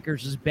Cam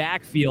Akers'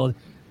 backfield.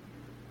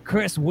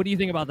 Chris, what do you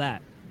think about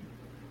that?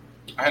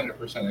 I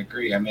 100%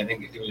 agree. I mean, I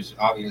think it was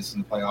obvious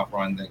in the playoff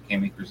run that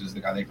Cam Akers is the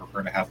guy they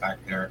prefer to have back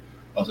there.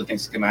 I also think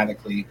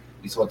schematically,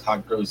 we saw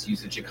Todd Grove's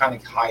usage. It kind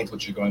of hides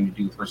what you're going to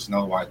do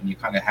personnel-wise, and you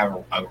kind of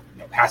have a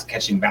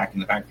pass-catching back in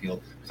the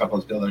backfield. We talked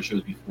about the other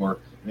shows before,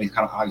 and it's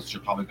kind of obvious what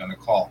you're probably going to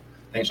call.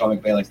 I think Sean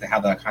McVay likes to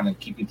have that kind of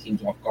keeping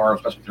teams off guard,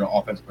 especially if you're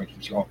offense where it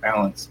keeps you off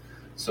balance.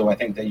 So I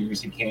think that you're going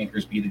to see Cam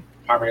Akers be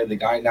primarily the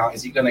guy. Now,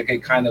 is he going to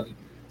get kind of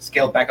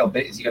scaled back a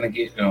bit? Is he going to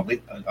get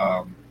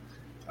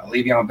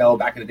Le'Veon Bell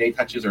back in the day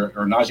touches or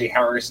Najee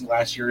Harris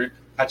last year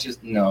touches?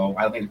 No,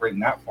 I don't think he's breaking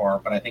that far,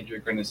 but I think you're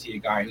going to see a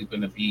guy who's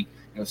going to be,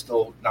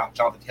 still not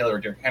Jonathan Taylor or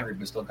Derrick Henry,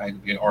 but still a guy who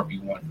could be an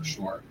RB1 for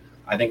sure.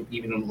 I think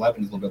even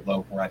 11 is a little bit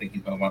low for where I think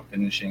he's going to want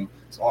finishing.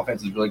 His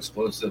offense is really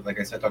explosive. Like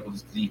I said, talking about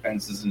his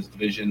defenses in his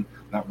division,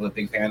 not really a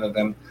big fan of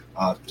them.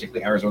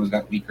 Particularly Arizona's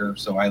got weaker.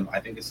 So I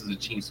think this is a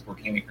chance for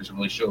Cam Akers to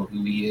really show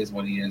who he is,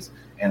 what he is.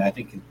 And I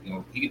think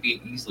he could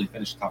be easily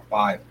finished top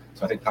 5.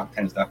 So I think top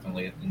 10 is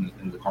definitely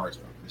in the cards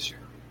for this year.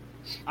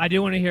 I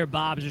do want to hear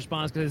Bob's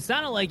response because it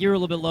sounded like you were a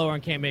little bit lower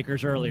on Cam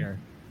Akers earlier.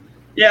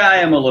 Yeah, I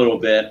am a little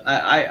bit.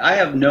 I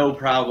have no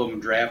problem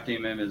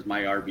drafting him as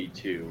my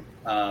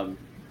RB2.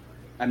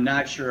 I'm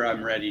not sure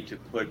I'm ready to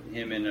put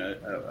him in a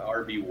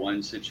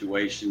RB1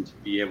 situation to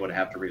be able to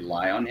have to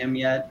rely on him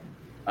yet.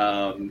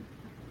 But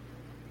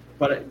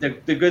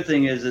the good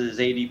thing is that his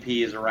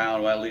ADP is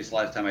around, well, at least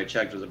last time I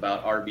checked, was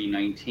about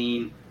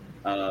RB19. Is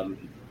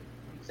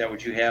that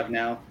what you have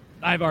now?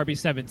 I have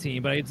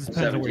RB17, but it just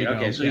depends on where you go.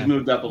 Okay, so he's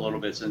moved up a little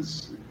bit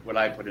since what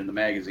I put in the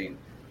magazine.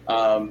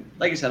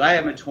 Like I said, I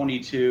have him at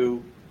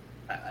 22.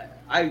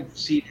 I've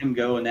seen him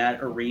go in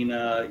that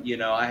arena.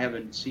 I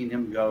haven't seen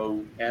him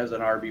go as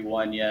an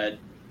RB1 yet.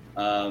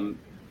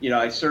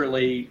 I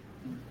certainly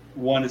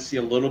want to see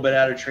a little bit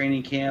out of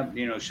training camp.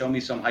 Show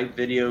me some hype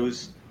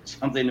videos,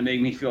 something to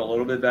make me feel a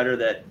little bit better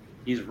that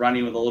he's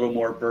running with a little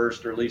more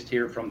burst, or at least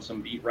hear from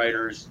some beat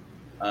writers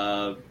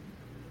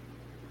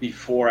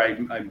before I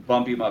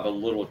bump him up a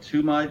little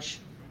too much.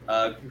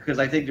 Because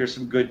I think there's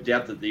some good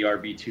depth at the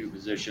RB2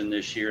 position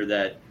this year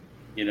that,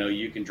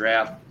 you can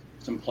draft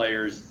some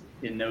players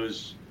in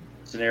those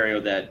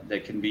scenario that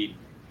can be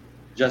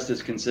just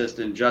as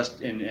consistent,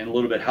 and a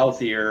little bit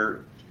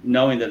healthier,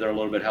 knowing that they're a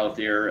little bit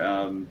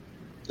healthier.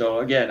 So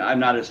again, I'm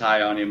not as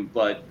high on him,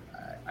 but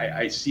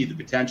I see the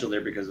potential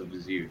there because of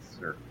his youth.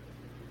 Sure.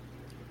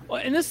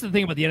 Well, and this is the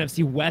thing about the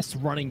NFC West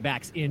running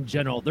backs in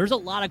general. There's a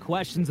lot of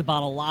questions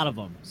about a lot of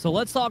them. So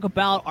let's talk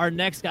about our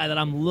next guy that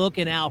I'm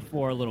looking out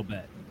for a little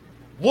bit.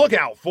 Look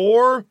out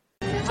for...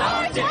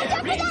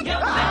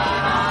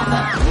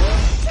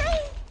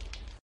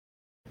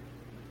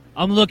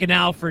 I'm looking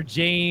out for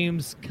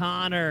James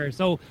Conner.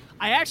 So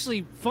I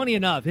actually, funny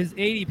enough, his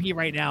ADP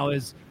right now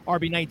is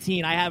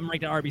RB19. I have him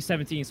ranked at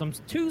RB17, so I'm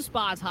 2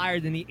 spots higher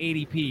than the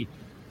ADP.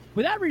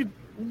 But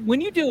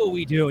when you do what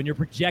we do and you're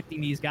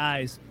projecting these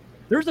guys,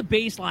 there's a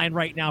baseline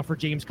right now for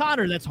James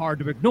Conner that's hard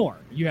to ignore.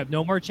 You have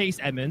no more Chase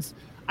Edmonds.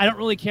 I don't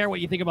really care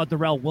what you think about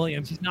Darrell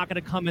Williams. He's not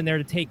going to come in there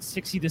to take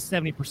 60 to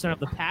 70% of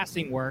the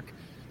passing work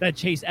that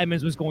Chase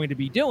Edmonds was going to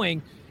be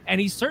doing. And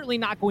he's certainly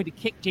not going to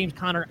kick James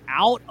Conner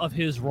out of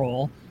his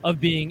role of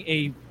being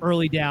a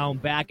early down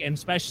back, and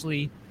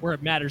especially where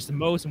it matters the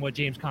most and what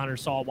James Conner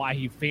saw why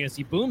he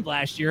fantasy boomed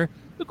last year,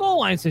 the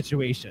goal line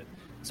situation.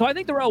 So I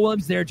think Darrell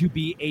Williams is there to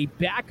be a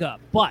backup,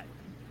 but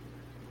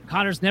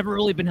Conner's never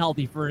really been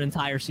healthy for an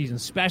entire season,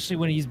 especially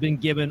when he's been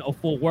given a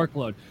full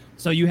workload.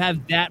 So you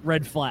have that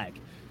red flag.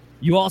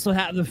 You also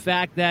have the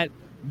fact that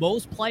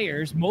most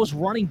players, most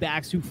running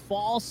backs who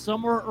fall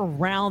somewhere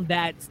around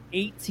that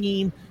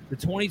 18 to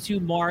 22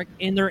 mark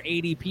in their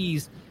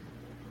ADPs,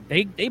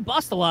 they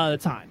bust a lot of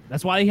the time.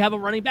 That's why they have a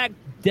running back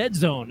dead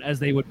zone, as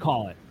they would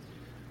call it.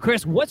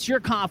 Chris, what's your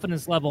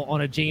confidence level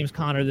on a James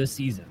Conner this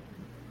season?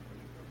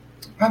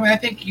 I mean, I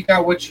think you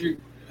got what you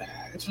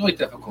It's really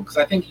difficult because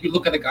I think you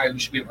look at a guy who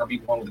should be an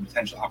RB1 with a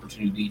potential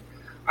opportunity.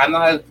 I'm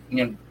not,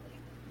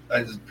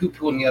 as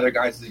poo-pooing the other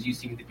guys as you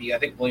seem to be. I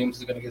think Williams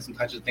is going to get some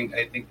touches.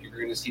 I think you're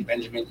going to see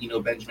Benjamin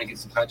get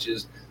some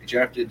touches. They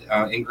drafted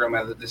Ingram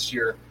out of this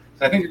year.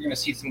 So I think you're going to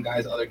see some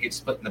guys other get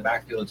split in the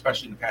backfield,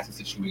 especially in the passing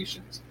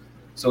situations.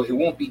 So it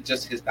won't be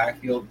just his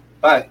backfield.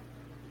 But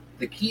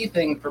the key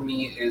thing for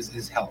me is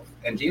his health.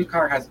 And James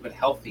Conner hasn't been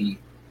healthy.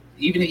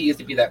 Even if he is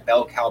to be that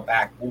bell cow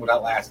back, will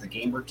that last a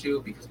game or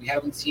two? Because we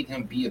haven't seen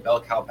him be a bell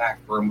cow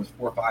back for almost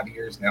 4 or 5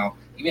 years now.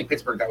 Even in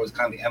Pittsburgh, that was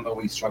kind of the MO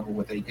he struggled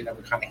with. It. He could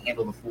never kind of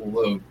handle the full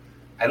load.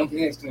 I don't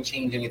think that's going to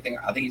change anything.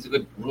 I think he's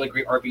a really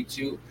great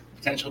RB2,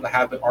 potential to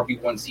have an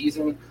RB1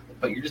 season.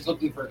 But you're just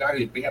looking for a guy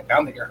who's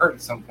bound to get hurt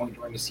at some point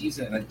during the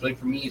season. And really,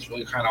 for me, it's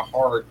really kind of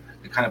hard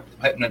to kind of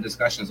put in a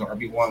discussion as an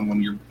RB1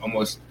 when you're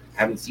almost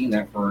haven't seen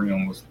that for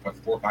almost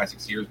 4, 5,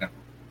 6 years now.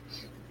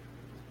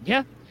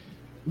 Yeah.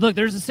 Look,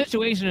 there's a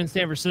situation in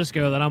San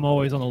Francisco that I'm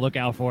always on the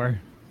lookout for.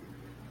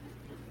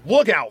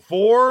 Look out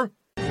for...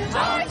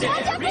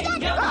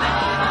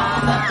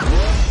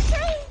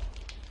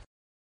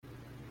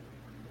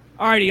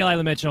 All right,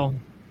 Eli Mitchell.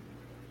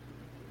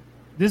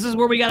 This is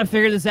where we got to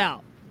figure this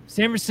out.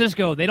 San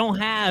Francisco, they don't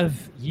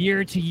have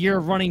year-to-year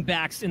running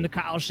backs in the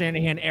Kyle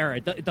Shanahan era.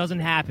 It doesn't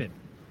happen.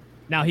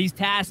 Now, he's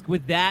tasked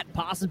with that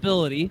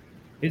possibility.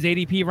 His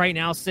ADP right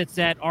now sits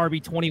at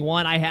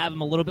RB21. I have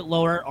him a little bit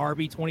lower at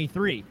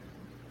RB23.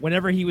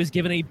 Whenever he was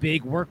given a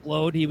big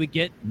workload, he would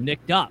get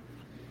nicked up.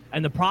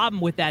 And the problem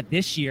with that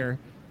this year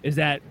is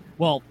that,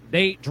 well,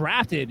 they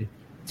drafted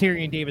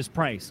Tyrion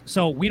Davis-Price.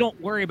 So we don't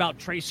worry about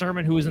Trey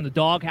Sermon, who was in the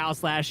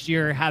doghouse last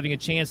year, having a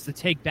chance to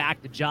take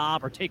back the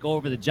job or take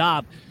over the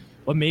job.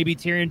 But maybe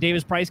Tyrion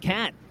Davis-Price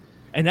can.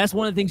 And that's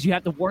one of the things you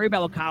have to worry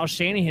about with Kyle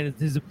Shanahan is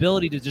his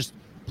ability to just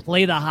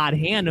play the hot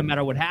hand no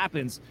matter what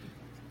happens.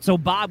 So,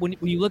 Bob, when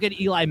you look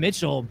at Eli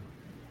Mitchell,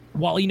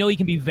 while you know he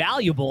can be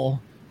valuable,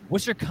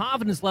 what's your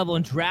confidence level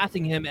in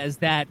drafting him as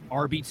that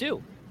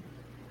RB2?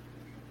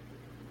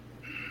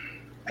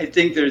 I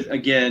think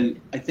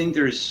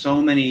there's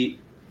so many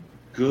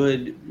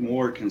good,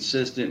 more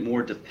consistent,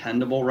 more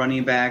dependable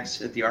running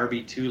backs at the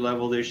RB2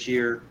 level this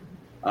year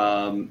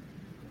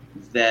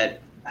that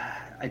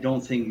I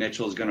don't think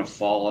Mitchell is going to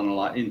fall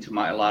into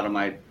a lot of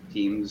my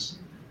team's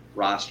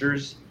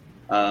rosters.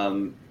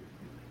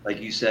 Like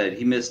you said,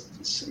 he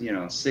missed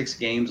 6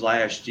 games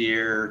last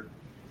year.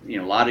 A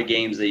lot of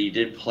games that he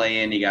did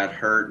play in, he got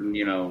hurt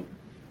and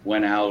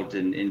went out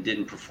and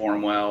didn't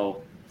perform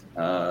well.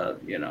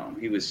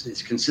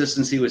 His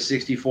consistency was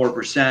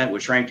 64%,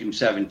 which ranked him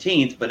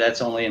 17th, but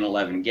that's only in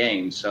 11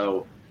 games.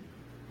 So,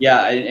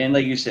 yeah, and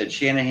like you said,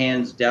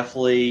 Shanahan's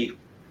definitely,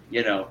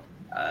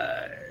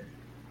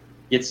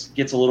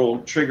 gets a little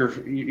trigger,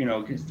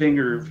 his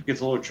finger gets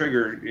a little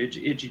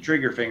itchy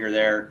trigger finger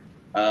there.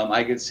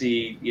 I could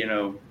see,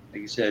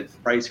 like you said,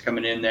 Price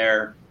coming in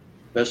there,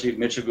 especially if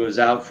Mitchell goes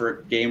out for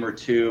a game or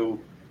two,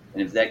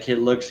 and if that kid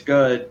looks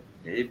good,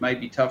 it might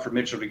be tough for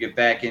Mitchell to get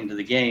back into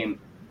the game.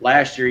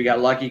 Last year, he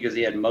got lucky because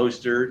he had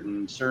Mostert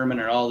and Sermon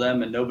and all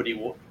them, and nobody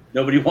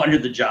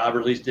wanted the job, or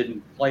at least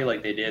didn't play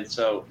like they did.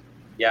 So,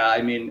 yeah,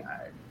 I mean,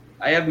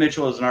 I have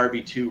Mitchell as an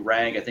RB2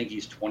 rank. I think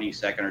he's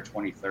 22nd or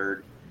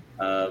 23rd,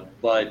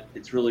 but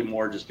it's really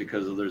more just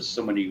because there's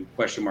so many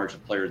question marks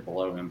of players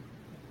below him.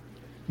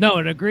 No,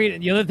 and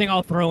agreed. The other thing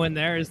I'll throw in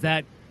there is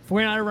that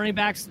 49er running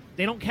backs,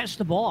 they don't catch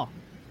the ball.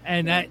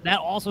 And that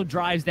also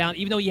drives down,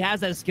 even though he has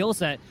that skill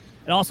set,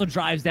 it also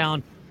drives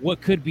down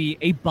what could be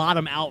a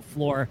bottom-out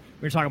floor.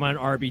 We're talking about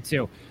an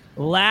RB2.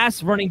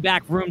 Last running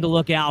back room to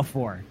look out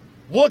for.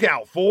 Look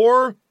out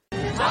for...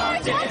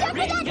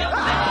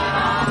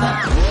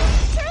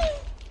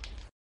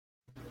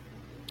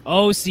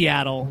 Oh,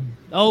 Seattle.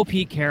 Oh,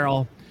 Pete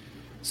Carroll.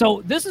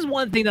 So this is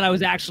one thing that I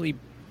was actually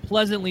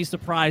pleasantly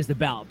surprised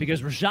about,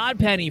 because Rashad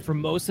Penny for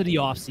most of the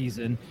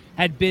offseason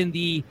had been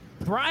the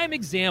prime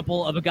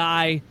example of a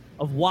guy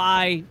of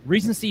why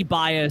recency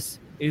bias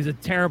is a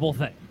terrible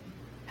thing.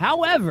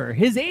 However,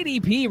 his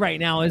ADP right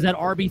now is at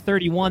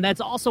RB31.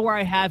 That's also where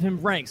I have him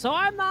ranked. So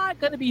I'm not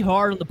going to be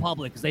hard on the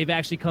public because they've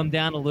actually come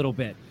down a little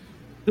bit.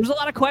 There's a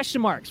lot of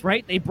question marks,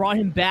 right? They brought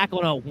him back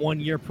on a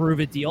one-year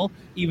prove-it deal,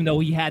 even though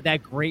he had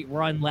that great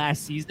run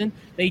last season.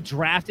 They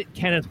drafted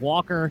Kenneth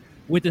Walker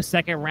with the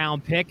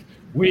second-round pick.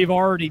 We've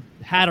already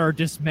had our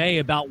dismay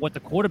about what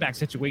the quarterback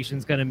situation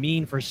is going to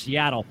mean for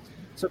Seattle.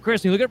 So,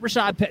 Chris, when you look at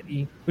Rashad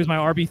Penny, who's my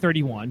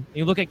RB31, and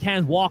you look at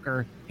Kenneth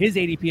Walker, his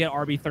ADP at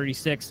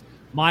RB36,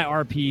 my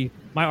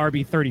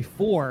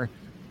RB34,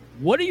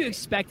 what are you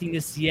expecting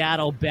the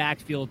Seattle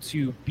backfield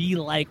to be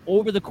like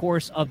over the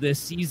course of this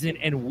season,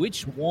 and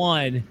which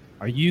one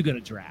are you going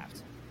to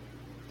draft?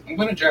 I'm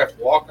going to draft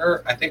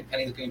Walker. I think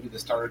Penny's going to be the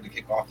starter to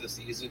kick off this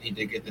season. He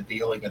did get the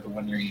deal. He got the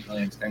 1-year $8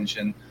 million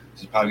extension.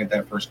 So he'll probably get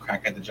that first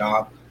crack at the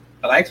job.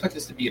 But I expect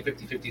this to be a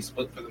 50-50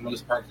 split for the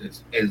most part,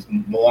 as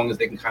long as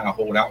they can kind of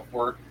hold out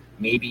for.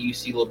 Maybe you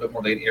see a little bit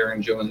more like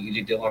Aaron Jones and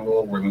A.J. Dillon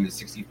role, where maybe the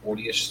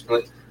 60-40-ish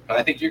split. But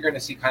I think you're going to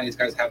see kind of these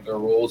guys have their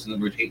roles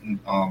and rotating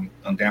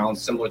down,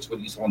 similar to what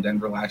you saw in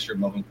Denver last year,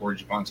 Melvin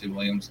Gordon, Javonte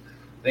Williams.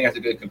 I think that's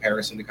a good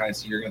comparison to kind of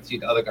see. You're going to see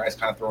the other guys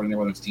kind of throwing in there,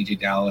 whether it's DJ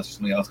Dallas or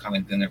somebody else kind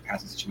of in their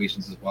passing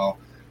situations as well.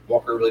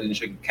 Walker really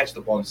didn't catch the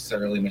ball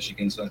necessarily in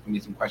Michigan, so there's going to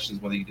be some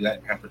questions whether you do that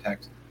in pass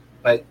protect.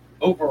 But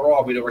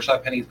overall, we know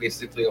Rashad Penny is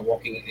basically a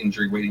walking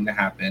injury waiting to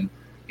happen.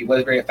 He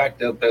was very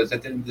effective, but it was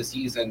at the end of the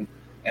season.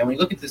 And when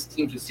you look at this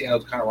team to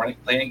Seattle's kind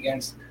of playing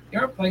against, they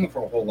aren't playing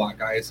for a whole lot,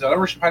 guys. So I know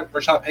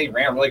Rashad Penny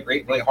ran really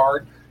great, really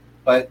hard.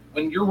 But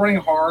when you're running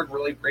hard,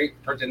 really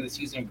great towards the end of the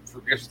season, for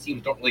versus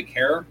teams don't really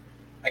care,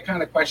 I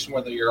kind of question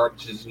whether your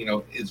arch is,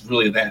 is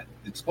really that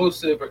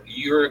explosive, or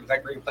you're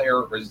that great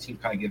player, or is the team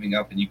kind of giving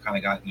up and you kind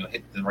of got,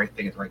 hit the right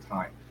thing at the right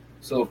time.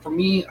 So for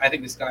me, I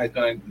think this guy is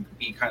going to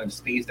be kind of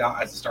spaced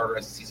out as a starter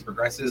as the season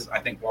progresses. I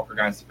think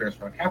Walker has the fair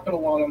amount of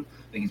capital on him.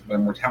 I think he's been a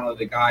more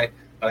talented guy.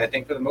 But I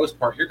think for the most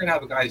part, you're going to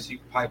have guys who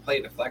probably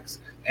play the flex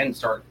and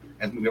start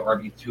as maybe an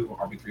RB2,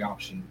 RB3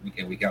 option week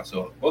in, week out.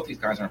 So both these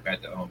guys aren't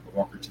bad to own, but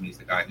Walker to me is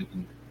the guy who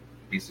can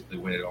basically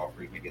win it all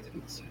for you maybe at the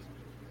end of the season.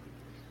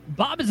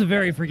 Bob is a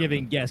very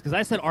forgiving guest because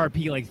I said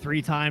RP like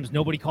 3 times.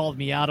 Nobody called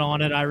me out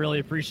on it. I really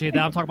appreciate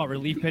that. I'm talking about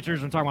relief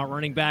pitchers. I'm talking about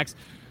running backs.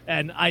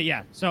 And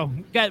so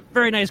got a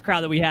very nice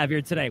crowd that we have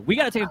here today. We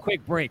got to take a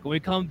quick break. When we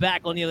come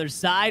back on the other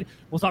side,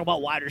 we'll talk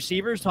about wide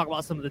receivers, talk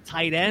about some of the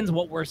tight ends,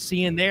 what we're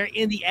seeing there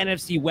in the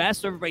NFC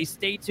West. So everybody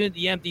stay tuned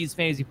to the MD's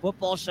Fantasy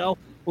Football Show.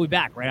 We'll be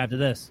back right after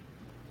this.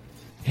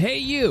 Hey,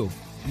 you.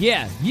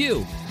 Yeah,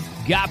 you.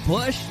 Got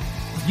Bush?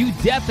 You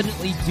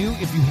definitely do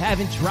if you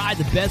haven't tried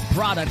the best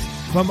products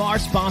from our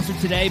sponsor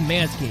today,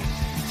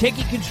 Manscaped.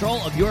 Taking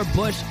control of your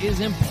bush is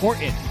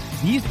important.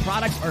 These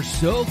products are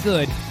so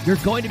good, you're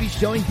going to be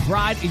showing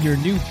pride in your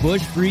new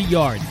bush-free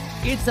yard.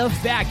 It's a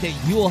fact that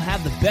you will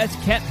have the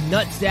best-kept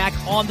nutsack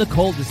on the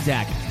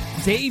cul-de-sac.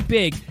 Save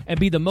big and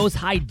be the most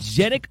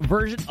hygienic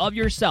version of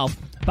yourself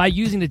by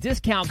using the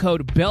discount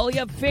code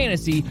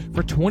BELLYUPFANTASY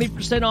for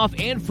 20% off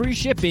and free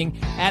shipping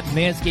at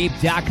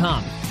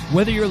Manscaped.com.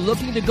 Whether you're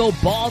looking to go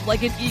bald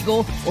like an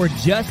eagle or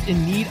just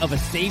in need of a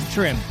safe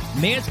trim,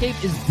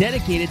 Manscaped is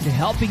dedicated to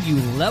helping you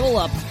level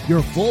up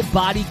your full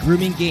body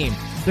grooming game.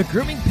 The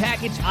grooming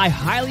package I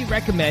highly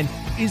recommend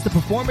is the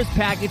Performance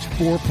Package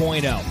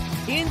 4.0.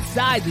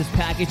 Inside this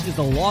package is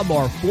the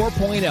Lawnmower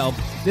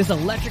 4.0. This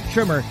electric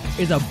trimmer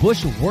is a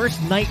bush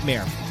worst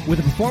nightmare. With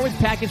a Performance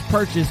Package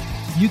purchase,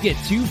 you get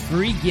 2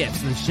 free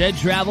gifts, the Shed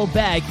Travel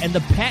Bag and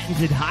the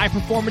patented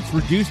high-performance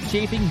reduced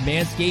chafing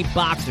Manscaped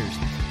Boxers.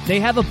 They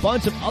have a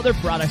bunch of other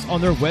products on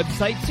their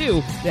website,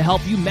 too, to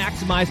help you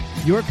maximize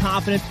your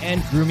confidence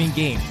and grooming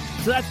game.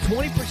 So that's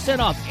 20%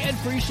 off and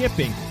free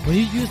shipping when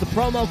you use the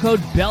promo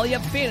code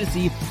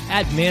BELLYUPFANTASY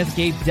at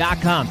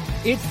Manscaped.com.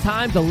 It's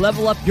time to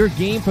level up your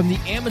game from the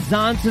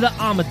Amazon to the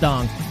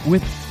Amadong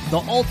with the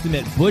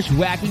ultimate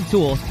bushwhacking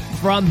tools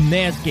from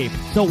Manscaped.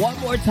 So one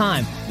more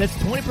time, that's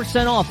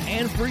 20% off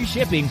and free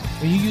shipping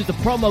when you use the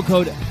promo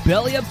code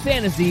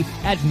BELLYUPFANTASY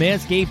at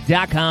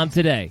Manscaped.com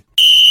today.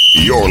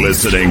 You're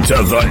listening to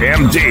the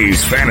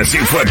MD's Fantasy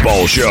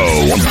Football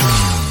Show.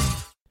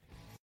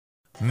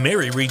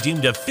 Mary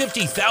redeemed a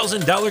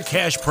 $50,000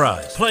 cash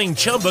prize playing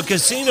Chumba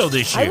Casino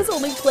this year. I was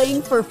only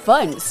playing for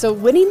fun, so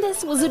winning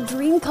this was a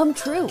dream come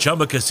true.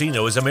 Chumba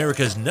Casino is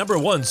America's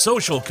 #1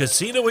 social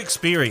casino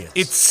experience.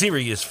 It's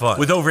serious fun.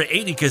 With over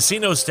 80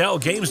 casino-style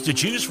games to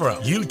choose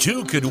from, you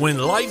too could win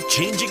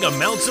life-changing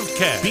amounts of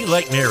cash. Be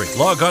like Mary.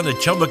 Log on to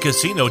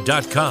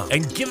ChumbaCasino.com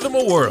and give them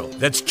a whirl.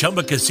 That's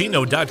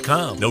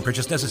ChumbaCasino.com. No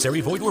purchase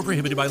necessary. Void where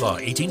prohibited by law.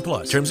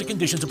 18+. Terms and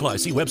conditions apply.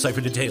 See website for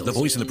details. The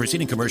voice in the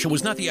preceding commercial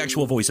was not the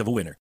actual voice of a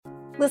winner.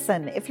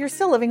 Listen, if you're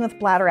still living with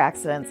bladder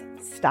accidents,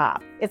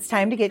 stop. It's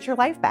time to get your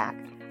life back.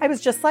 I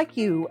was just like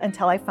you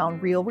until I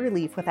found real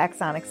relief with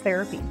Axonics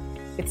therapy.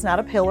 It's not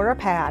a pill or a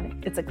pad.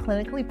 It's a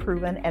clinically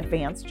proven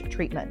advanced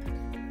treatment.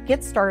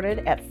 Get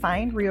started at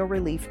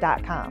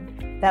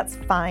findrealrelief.com. That's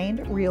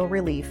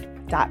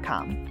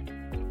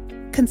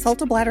findrealrelief.com.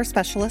 Consult a bladder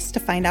specialist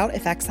to find out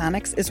if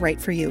Axonics is right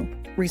for you.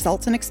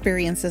 Results and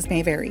experiences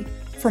may vary.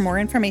 For more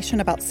information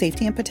about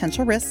safety and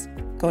potential risks,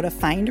 go to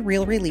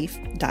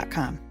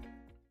findrealrelief.com.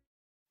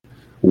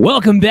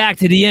 Welcome back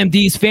to the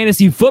MD's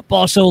Fantasy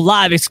Football Show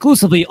live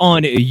exclusively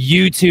on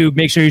YouTube.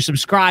 Make sure you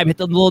subscribe, hit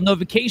the little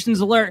notifications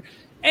alert,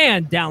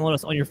 and download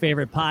us on your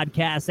favorite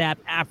podcast app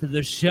after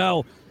the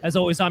show. As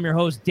always, I'm your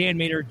host, Dan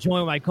Mader,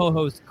 joined by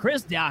co-host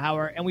Chris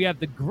Dowhauer, and we have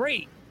the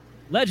great,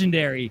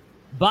 legendary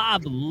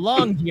Bob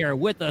Lung here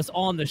with us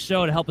on the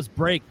show to help us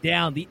break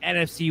down the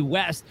NFC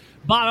West.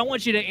 Bob, I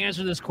want you to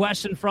answer this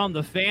question from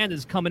the fan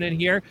that's coming in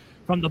here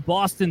from the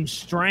Boston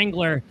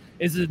Strangler.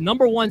 Is the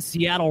 #1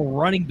 Seattle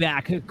running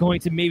back going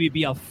to maybe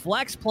be a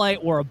flex play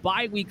or a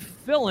bye week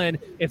fill-in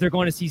if they're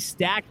going to see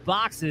stacked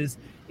boxes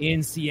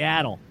in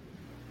Seattle?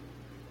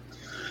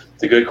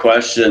 It's a good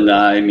question.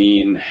 I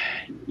mean,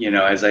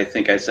 as I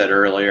think I said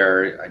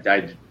earlier,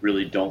 I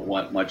really don't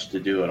want much to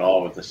do at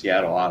all with the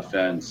Seattle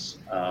offense.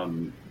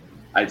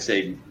 I'd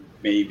say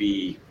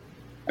maybe,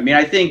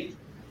 I think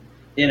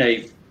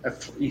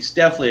he's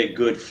definitely a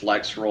good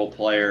flex role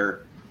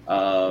player.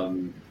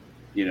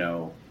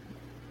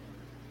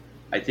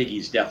 I think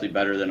he's definitely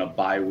better than a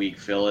bye week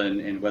fill-in,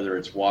 and whether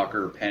it's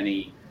Walker or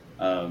Penny.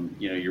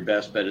 Your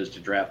best bet is to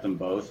draft them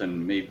both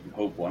and maybe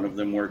hope one of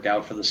them work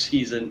out for the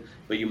season,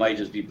 but you might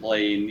just be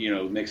playing,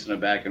 mixing it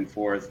back and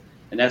forth.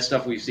 And that's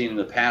stuff we've seen in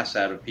the past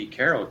out of Pete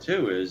Carroll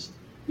too, is,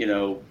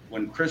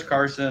 when Chris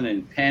Carson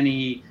and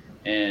Penny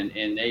and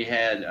they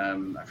had,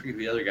 I forget who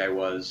the other guy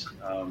was.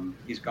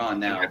 He's gone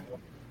now.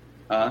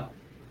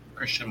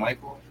 Christian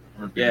Michael?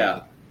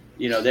 Yeah.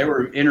 They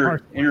were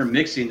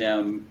intermixing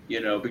them,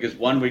 because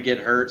one would get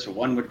hurt, so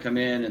one would come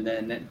in, and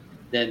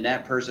then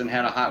that person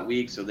had a hot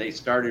week, so they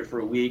started for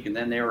a week, and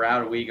then they were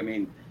out a week. I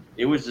mean,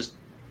 it was just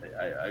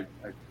a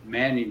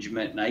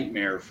management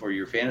nightmare for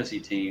your fantasy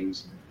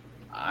teams.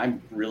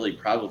 I'm really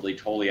probably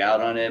totally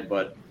out on it,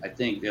 but I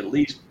think at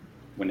least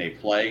when they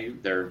play,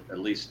 they're at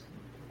least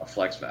a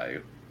flex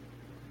value.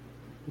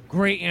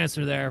 Great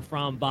answer there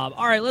from Bob.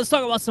 All right, let's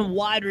talk about some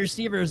wide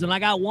receivers, and I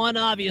got one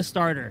obvious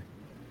starter.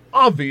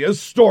 Obvious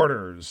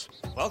starters.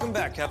 Welcome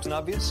back, Captain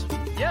Obvious.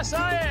 Yes,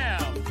 I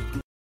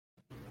am.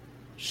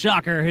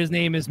 Shocker, his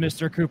name is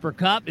Mr. Cooper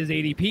Kupp. His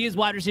ADP is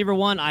wide receiver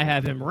 1. I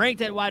have him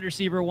ranked at wide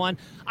receiver 1.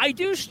 I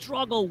do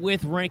struggle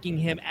with ranking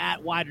him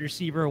at wide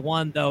receiver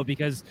 1, though,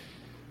 because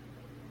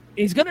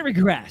he's going to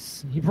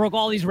regress. He broke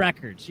all these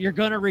records. You're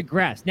going to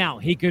regress. Now,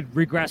 he could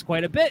regress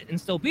quite a bit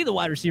and still be the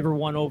wide receiver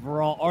 1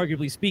 overall,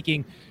 arguably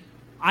speaking.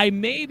 I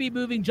may be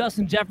moving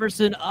Justin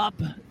Jefferson up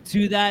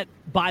to that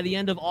by the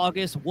end of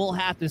August. We'll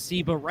have to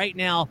see. But right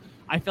now,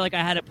 I feel like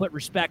I had to put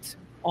respect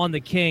on the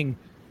king.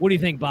 What do you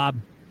think, Bob?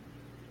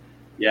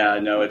 Yeah,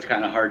 no, it's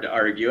kind of hard to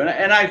argue.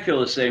 And I feel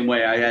the same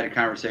way. I had a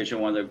conversation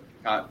on one of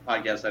the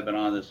podcasts I've been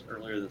on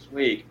earlier this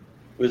week.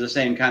 It was the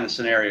same kind of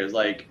scenarios,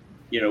 like,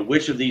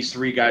 which of these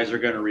three guys are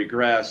going to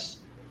regress,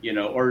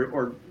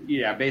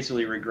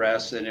 basically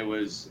regress. And it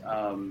was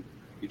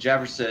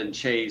Jefferson,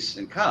 Chase,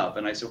 and Kupp.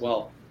 And I said,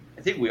 well,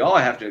 I think we all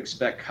have to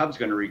expect Kupp's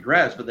going to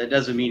regress, but that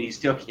doesn't mean he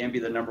still can't be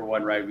the number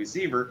 1 wide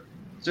receiver,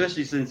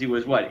 especially since he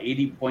was,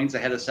 80 points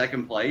ahead of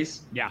second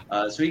place? Yeah.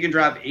 So he can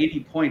drop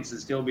 80 points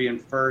and still be in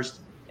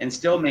first and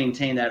still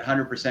maintain that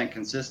 100%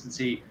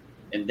 consistency,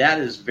 and that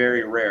is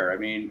very rare. I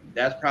mean,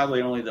 that's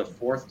probably only the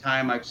 4th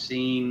time I've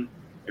seen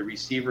a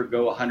receiver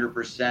go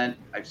 100%.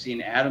 I've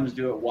seen Adams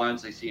do it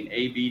once. I've seen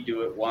AB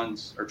do it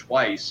once or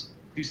twice,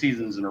 2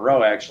 seasons in a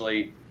row,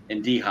 actually.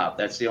 And D-Hop,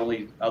 that's the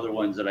only other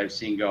ones that I've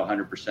seen go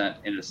 100%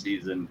 in a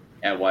season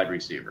at wide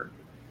receiver.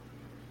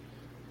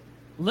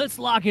 Let's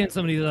lock in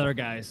some of these other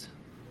guys.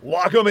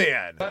 Lock them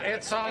in.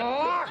 It's a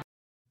lock.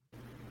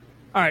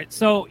 All right,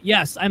 so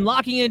yes, I'm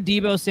locking in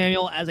Deebo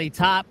Samuel as a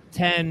top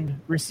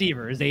 10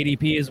 receiver. His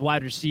ADP is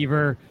wide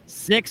receiver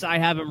 6. I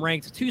have him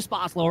ranked 2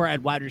 spots lower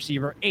at wide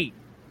receiver 8.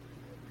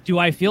 Do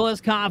I feel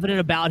as confident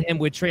about him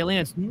with Trey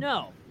Lance?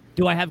 No.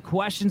 Do I have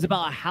questions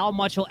about how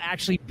much he'll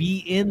actually be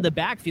in the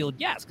backfield?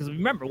 Yes, because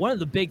remember, one of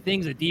the big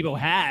things that Deebo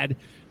had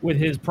with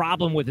his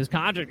problem with his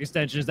contract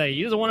extension is that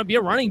he doesn't want to be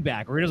a running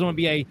back, or he doesn't want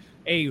to be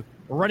a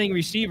running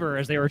receiver,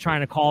 as they were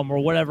trying to call him, or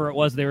whatever it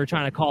was they were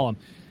trying to call him.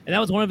 And that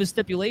was one of his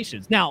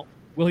stipulations. Now,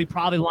 will he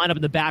probably line up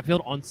in the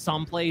backfield on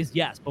some plays?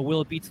 Yes, but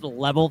will it be to the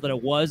level that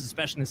it was,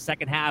 especially in the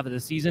second half of the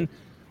season?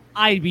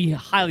 I'd be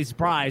highly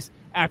surprised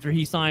after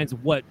he signs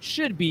what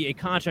should be a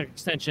contract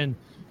extension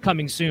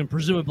coming soon,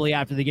 presumably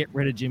after they get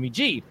rid of Jimmy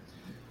G.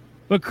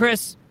 But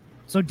Chris,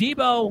 so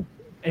Deebo,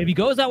 if he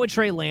goes out with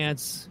Trey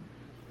Lance,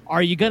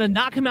 are you going to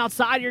knock him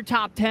outside your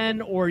top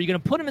 10, or are you going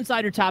to put him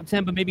inside your top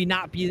 10, but maybe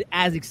not be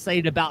as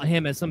excited about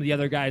him as some of the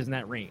other guys in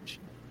that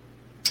range?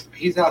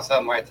 He's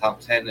outside my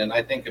top 10, and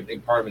I think a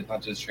big part of it is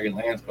not just Trey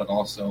Lance, but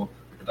also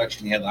the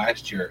production he had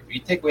last year. If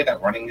you take away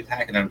that running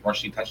attack and then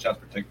rushing touchdowns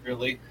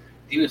particularly,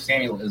 Deebo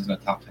Samuel isn't a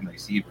top 10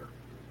 receiver.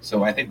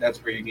 So I think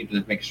that's where you need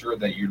to make sure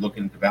that you're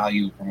looking at the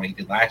value from what he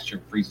did last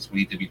year versus what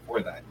he did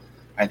before that.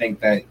 I think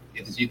that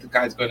if the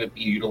guy's going to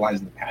be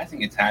utilizing the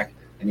passing attack,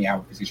 then yeah,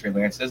 obviously Trey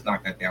Lance does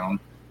knock that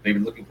down. But if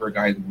you're looking for a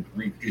guy who would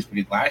reproduce what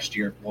he did last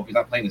year, well, if he's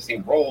not playing the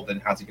same role,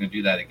 then how's he going to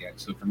do that again?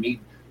 So for me,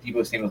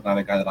 Deebo Samuel's not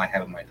a guy that I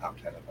have in my top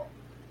 10 at all.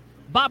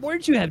 Bob, where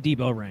did you have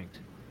Deebo ranked?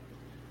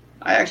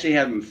 I actually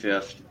have him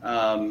 5th.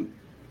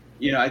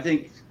 I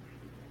think,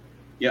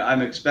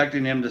 I'm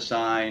expecting him to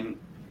sign.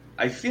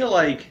 I feel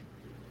like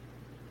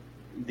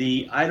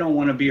I don't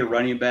want to be a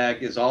running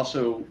back is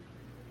also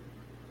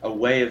a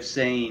way of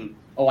saying,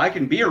 oh, I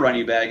can be a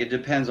running back. It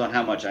depends on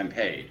how much I'm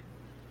paid.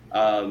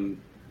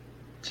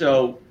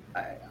 So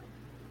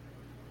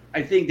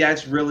I think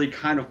that's really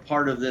kind of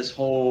part of this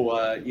whole,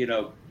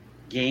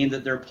 game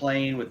that they're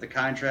playing with the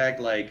contract.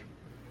 Like,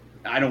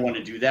 I don't want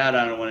to do that.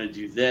 I don't want to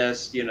do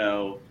this,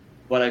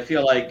 but I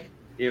feel like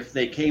if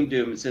they came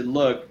to him and said,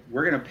 look,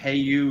 we're going to pay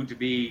you to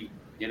be,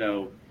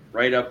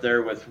 right up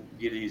there with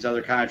these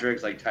other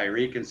contracts like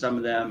Tyreek and some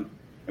of them,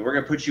 and we're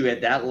going to put you at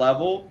that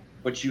level,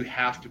 but you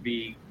have to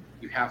be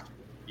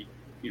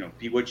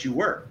what you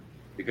were,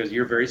 because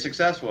you're very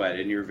successful at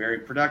it and you're very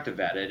productive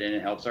at it, and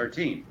it helps our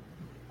team.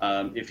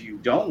 If you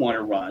don't want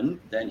to run,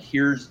 then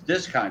here's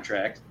this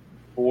contract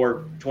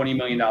for $20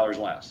 million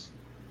less.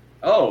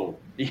 Oh,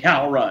 yeah,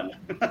 I'll run.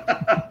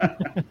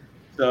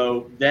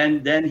 So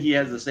then he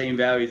has the same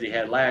value as he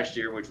had last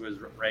year, which was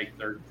ranked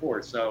 3rd and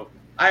 4th. So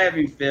I have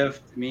him 5th.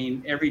 I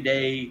mean, every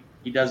day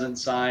he doesn't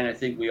sign, I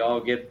think we all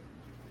get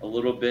a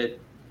little bit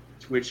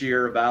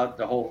twitchier about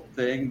the whole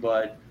thing,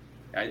 but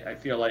I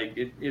feel like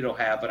it'll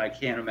happen. I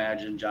can't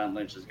imagine John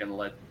Lynch is going to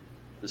let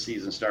the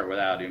season start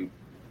without him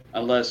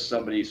unless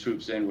somebody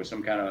swoops in with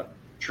some kind of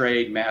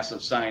trade,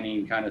 massive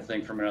signing kind of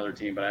thing from another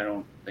team, but I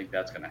don't think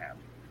that's going to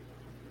happen.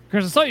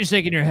 Chris, I saw you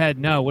shaking your head.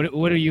 No,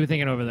 what are you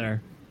thinking over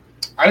there?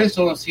 I just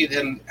don't see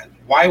them.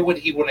 Why would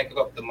he want to give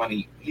up the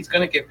money? He's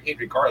going to get paid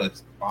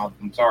regardless, Bob.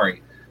 I'm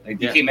sorry. Like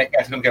DK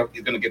Metcalf's going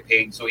to get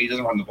paid, so he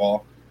doesn't run the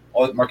ball.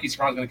 Marquise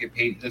Brown's going to get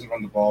paid. He doesn't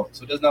run the ball,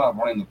 so he does not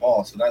running the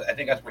ball. So I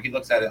think that's where he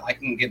looks at it. I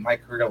can get my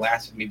career to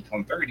last maybe till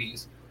I'm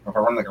 30s, or if I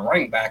run like a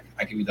running back,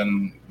 I can be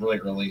done really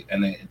early.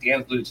 And then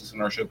Dan alluded to this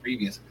in our show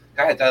previous.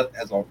 Guy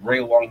has a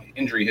very long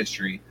injury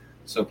history.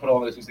 So put all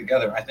those things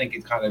together, I think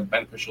it's kind of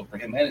beneficial for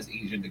him and his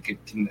agent to get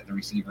him the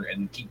receiver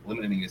and keep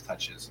limiting his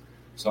touches.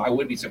 So I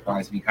would be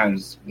surprised if he kind of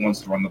just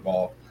wants to run the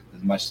ball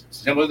as much.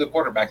 Similar to the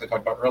quarterback I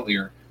talked about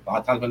earlier, a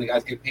lot of times when the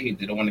guys get paid,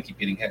 they don't want to keep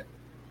getting hit.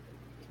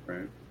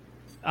 Right.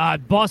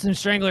 Boston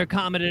Strangler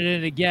commented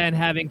it again,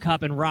 having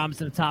Kupp and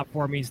Robinson in the top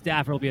 4 means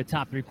Stafford will be a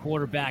top 3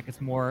 quarterback. It's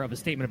more of a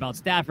statement about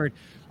Stafford.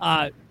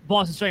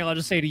 Boston Strangler, I'll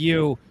just say to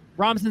you,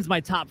 Robinson's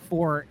my top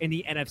 4 in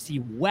the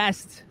NFC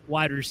West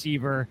wide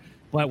receiver,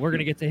 but we're going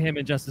to get to him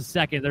in just a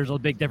second. There's a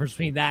big difference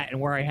between that and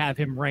where I have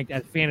him ranked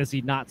at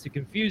fantasy, not to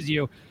confuse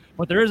you.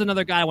 But there is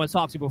another guy I want to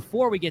talk to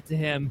before we get to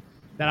him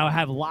that I'll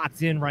have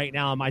locked in right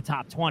now in my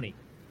top 20.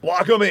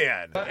 Lock him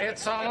in.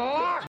 It's a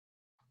lock.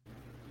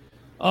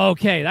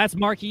 Okay, that's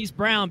Marquise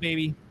Brown,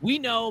 baby. We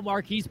know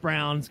Marquise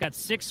Brown's got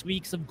 6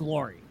 weeks of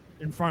glory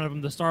in front of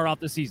him to start off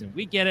the season.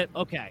 We get it.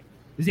 Okay.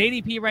 His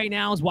ADP right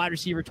now is wide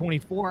receiver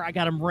 24. I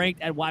got him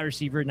ranked at wide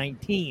receiver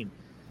 19.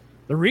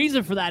 The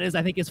reason for that is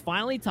I think it's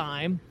finally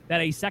time that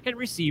a second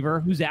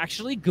receiver who's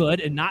actually good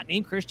and not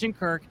named Christian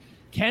Kirk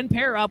can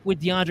pair up with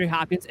DeAndre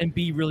Hopkins and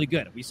be really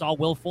good. We saw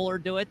Will Fuller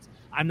do it.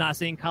 I'm not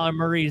saying Kyler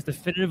Murray is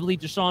definitively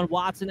Deshaun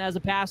Watson as a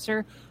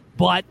passer,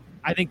 but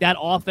I think that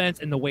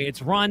offense and the way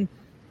it's run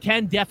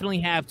can definitely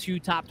have 2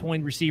 top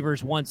 20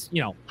 receivers once,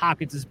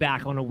 Hopkins is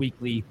back on a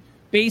weekly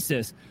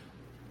basis.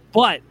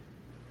 But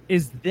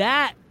is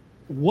that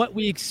what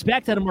we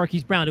expect out of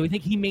Marquise Brown? Do we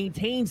think he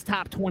maintains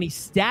top 20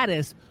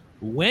 status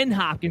when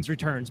Hopkins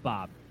returns,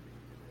 Bob?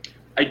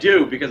 I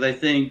do, because I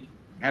think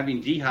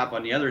having D-Hop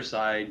on the other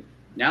side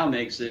now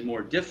makes it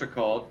more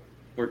difficult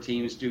for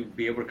teams to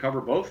be able to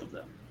cover both of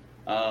them.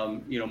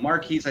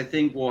 Marquise, I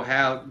think,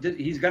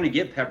 he's going to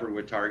get peppered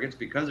with targets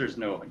because there's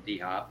no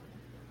D-Hop.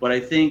 But I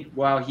think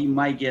while he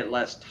might get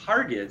less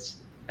targets,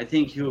 I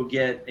think he'll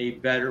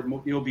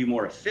be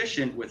more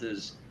efficient with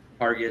his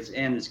targets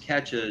and his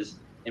catches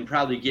and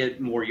probably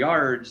get more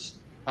yards,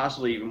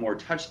 possibly even more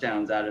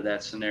touchdowns out of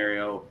that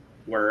scenario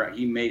where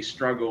he may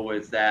struggle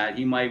with that.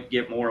 He might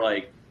get more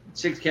like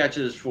 6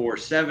 catches for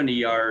 70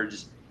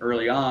 yards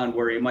early on,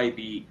 where he might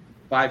be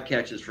 5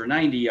 catches for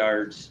 90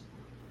 yards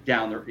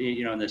down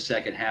in the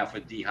second half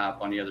with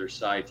D-Hop on the other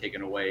side,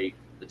 taking away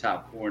the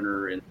top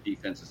corner, and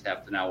defenses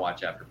have to now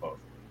watch after both.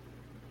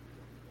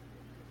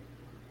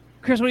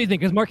 Chris, what do you think?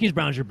 Because Marquise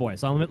Brown's your boy,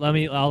 so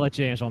I'll let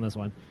you answer on this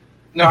one.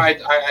 No, I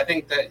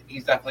think that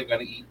he's definitely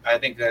going to eat. I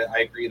think that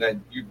I agree that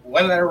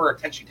whatever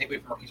attention you take away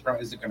from Marquise Brown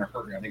isn't going to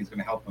hurt you. I think it's going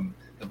to help him.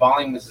 The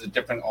volume, this is a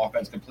different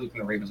offense, completely from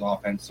the Ravens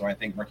offense, so I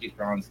think Marquise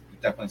Brown's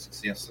definitely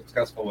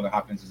successful with the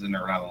Hopkins is in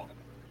there not alone.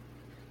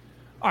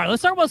 All right,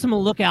 let's talk about some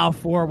lookout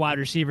for wide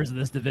receivers in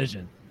this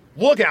division.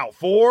 Look out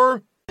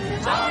for...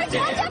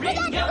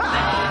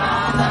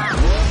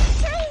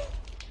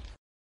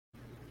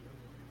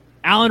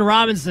 Allen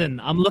Robinson,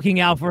 I'm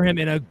looking out for him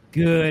in a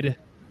good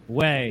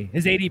way.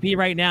 His ADP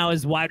right now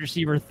is wide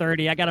receiver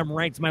 30. I got him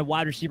ranked as my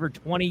wide receiver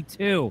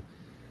 22.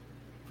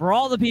 For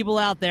all the people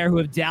out there who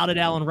have doubted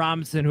Allen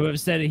Robinson, who have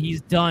said that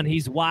he's done,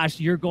 he's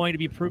washed, you're going to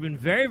be proven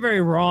very,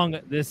 very wrong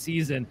this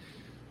season.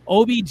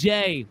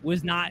 OBJ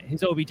was not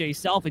his OBJ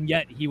self, and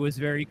yet he was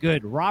very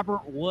good.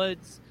 Robert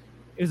Woods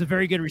is a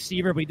very good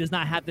receiver, but he does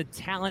not have the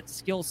talent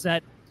skill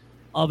set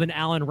of an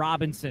Allen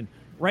Robinson.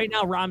 Right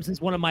now,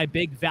 Robinson's one of my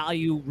big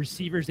value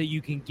receivers that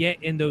you can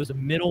get in those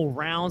middle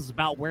rounds,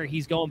 about where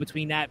he's going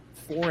between that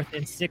 4th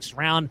and 6th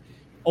round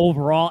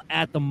overall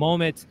at the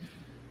moment.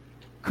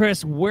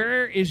 Chris,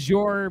 where is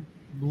your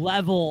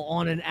level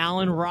on an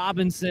Allen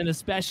Robinson,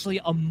 especially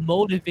a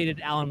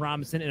motivated Allen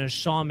Robinson in a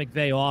Sean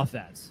McVay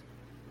offense?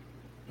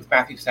 With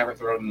Matthew Stafford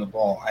throwing the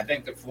ball, I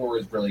think the floor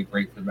is really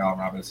great for Allen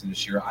Robinson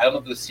this year. I don't know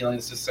if the ceiling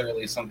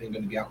necessarily is something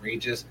going to be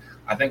outrageous.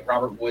 I think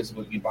Robert Woods,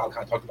 what Bob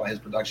kind of talked about his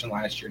production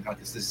last year and how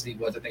consistent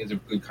he was, I think is a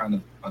good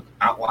kind of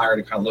outlier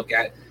to kind of look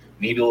at.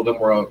 Maybe a little bit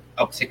more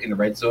uptick in the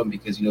red zone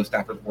because,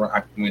 Stafford's more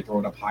active when they throw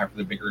it up high for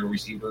the bigger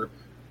receiver.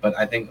 But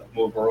I think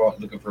overall,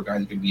 looking for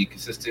guys who can be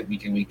consistent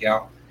week in, week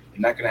out.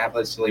 You're not going to have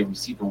necessarily a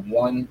receiver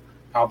 1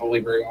 probably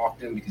very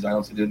often because I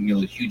don't see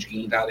the huge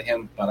gains out of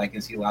him, but I can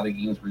see a lot of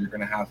games where you're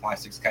going to have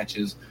 5-6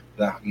 catches,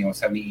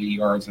 70, 80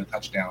 yards and a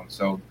touchdown.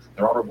 So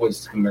the Robert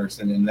Woods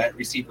comparison and that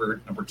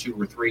receiver number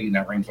 2 or 3 in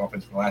that Rams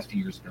offense for the last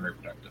few years has been very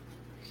productive.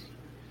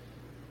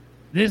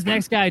 This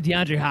next guy,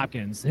 DeAndre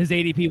Hopkins, his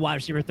ADP wide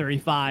receiver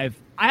 35.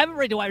 I have him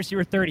ranked at wide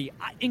receiver 30.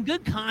 In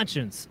good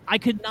conscience, I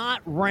could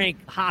not rank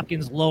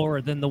Hopkins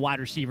lower than the wide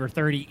receiver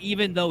 30,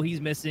 even though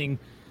he's missing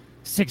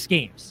 6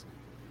 games.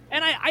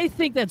 And I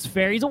think that's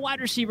fair. He's a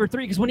wide receiver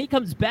 3 because when he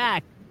comes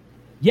back,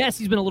 yes,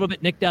 he's been a little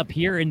bit nicked up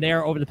here and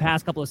there over the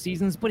past couple of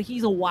seasons, but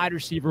he's a wide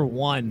receiver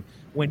 1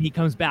 when he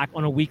comes back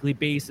on a weekly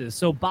basis.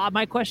 So, Bob,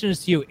 my question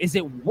is to you, is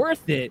it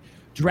worth it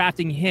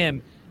drafting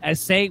him as,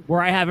 say,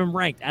 where I have him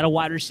ranked at a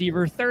wide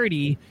receiver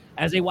 30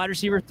 as a wide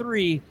receiver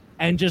 3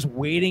 and just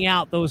waiting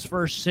out those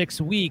first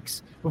 6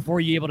 weeks before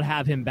you're able to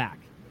have him back?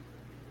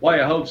 Well,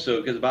 I hope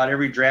so, because about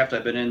every draft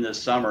I've been in this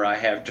summer, I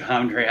have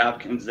DeAndre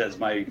Hopkins as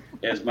my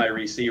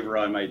receiver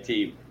on my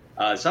team.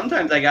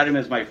 Sometimes I got him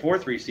as my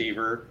 4th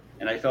receiver,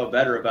 and I felt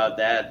better about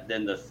that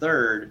than the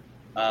 3rd.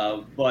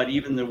 But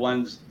even the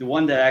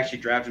one that actually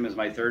drafted him as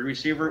my 3rd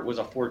receiver was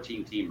a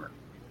 14-teamer.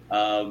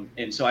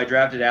 And so I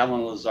drafted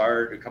Allen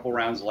Lazard a couple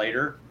rounds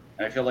later,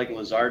 and I feel like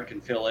Lazard can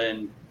fill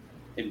in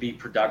and be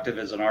productive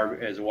as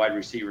a wide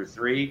receiver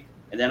 3.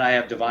 And then I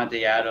have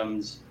Devontae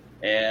Adams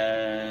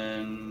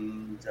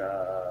and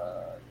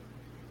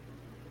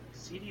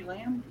CeeDee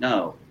Lamb?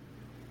 No.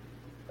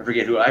 I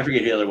forget who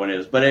the other one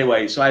is. But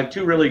anyway, so I have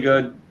 2 really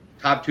good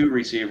top 2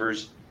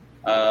 receivers.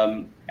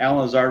 Allen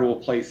Lazard will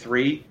play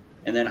 3,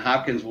 and then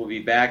Hopkins will be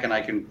back, and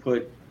I can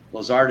put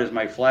Lazard as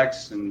my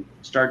flex and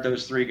start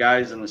those 3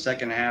 guys in the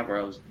second half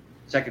or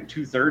second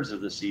 2/3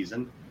 of the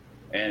season.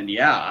 And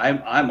yeah,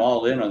 I'm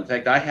all in on the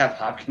fact I have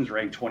Hopkins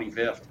ranked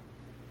 25th.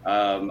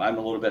 I'm a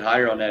little bit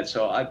higher on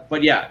that.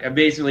 But yeah, I'm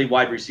basically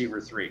wide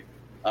receiver 3.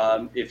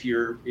 If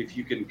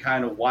you can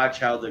kind of watch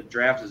how the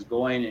draft is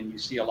going and you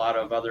see a lot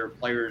of other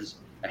players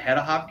ahead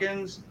of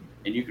Hopkins,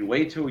 and you can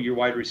wait till you're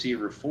wide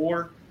receiver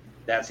 4,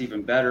 that's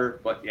even better.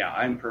 But yeah,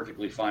 I'm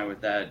perfectly fine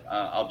with that.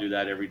 I'll do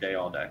that every day,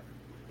 all day.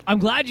 I'm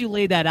glad you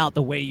laid that out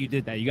the way you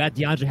did that. You got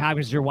DeAndre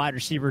Hopkins, your wide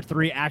receiver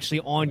 3, actually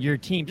on your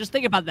team. Just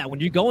think about that. When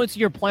you go into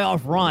your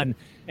playoff run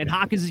and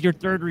Hopkins is your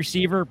 3rd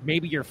receiver,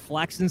 maybe your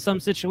flex in some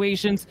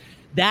situations,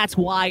 that's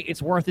why it's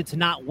worth it to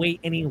not wait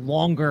any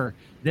longer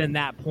than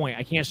that point.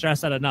 I can't stress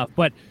that enough.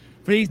 But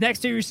for these next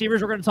 2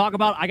 receivers we're going to talk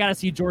about, I got to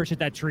see George hit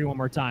that tree one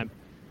more time.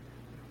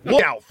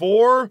 Look out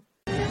for...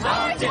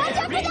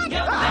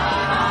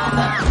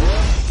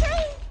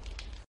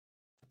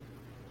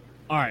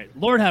 All right,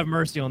 Lord have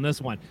mercy on this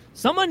one.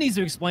 Someone needs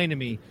to explain to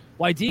me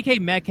why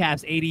DK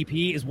Metcalf's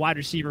ADP is wide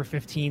receiver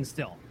 15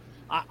 still.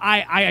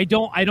 I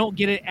don't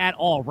get it at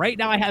all. Right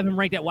now I have him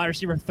ranked at wide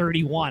receiver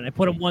 31. I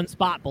put him 1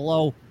 spot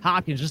below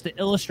Hopkins just to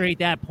illustrate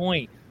that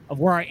point of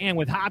where I am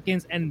with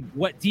Hopkins and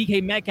what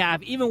DK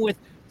Metcalf, even with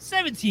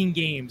 17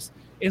 games,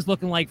 is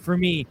looking like for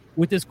me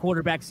with this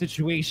quarterback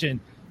situation.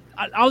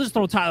 I'll just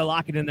throw Tyler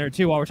Lockett in there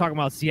too while we're talking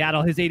about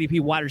Seattle. His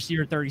ADP wide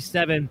receiver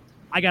 37.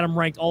 I got him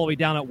ranked all the way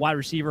down at wide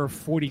receiver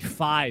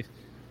 45.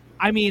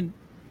 I mean,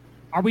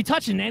 are we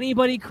touching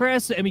anybody,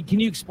 Chris? I mean, can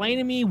you explain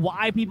to me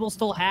why people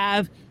still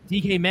have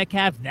DK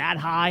Metcalf that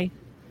high?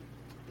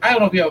 I don't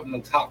know if you have him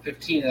in the top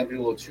 15. That'd be a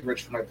little too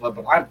rich for my blood,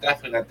 but I'm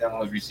definitely not down on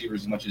those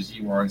receivers as much as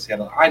you are in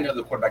Seattle. I know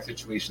the quarterback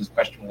situation is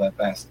questionable at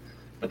best,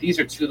 but these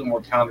are 2 of the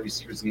more talented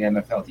receivers in the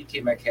NFL.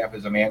 DK Metcalf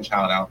is a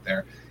man-child out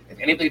there. If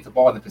anybody gets the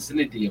ball in the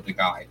vicinity of the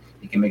guy,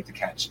 he can make the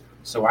catch.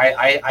 So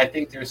I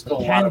think there's still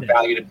a lot of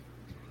value to.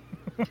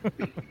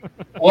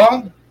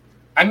 Well,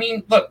 I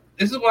mean, look,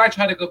 this is what I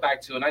try to go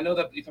back to, and I know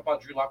that you talk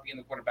about Drew Lock being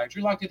the quarterback.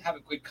 Drew Lock did have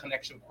a good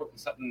connection with Courtland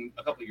Sutton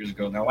a couple of years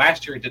ago. Now,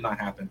 last year it did not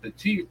happen, but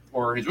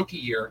for his rookie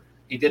year,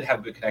 he did have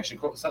a good connection.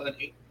 Courtland Sutton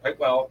ate quite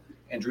well,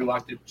 and Drew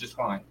Lock did just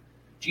fine.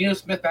 Geno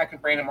Smith back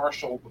and Brandon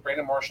Marshall, with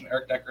Brandon Marshall and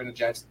Eric Decker and the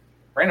Jets,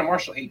 Brandon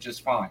Marshall ate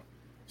just fine.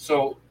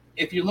 So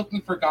if you're looking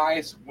for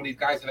guys, when these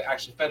guys have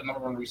actually fed a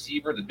number 1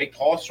 receiver, the big,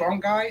 tall, strong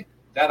guy,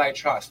 that I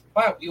trust.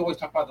 But we always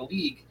talk about the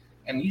league,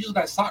 and usually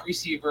that slot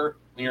receiver,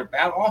 when you're a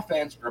bad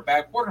offense or a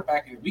bad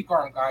quarterback and weak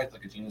arm guys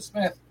like a Geno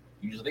Smith,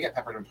 usually they get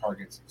peppered with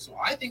targets. So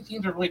I think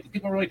people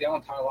are really down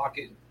on Tyler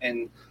Lockett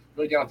and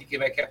really down on DK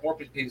Metcalf more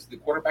because of the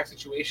quarterback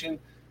situation.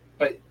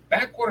 But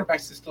bad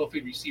quarterbacks is still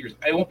feed receivers.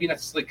 I won't be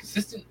necessarily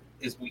consistent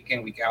as week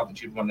in, week out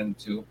that you'd run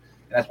into. And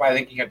that's why I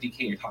think you have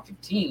DK in your top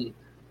 15.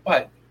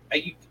 But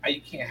you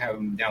can't have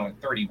him down at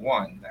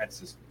 31. That's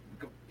just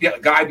a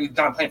guy who's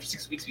not playing for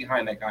 6 weeks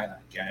behind that guy.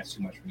 Yeah, that's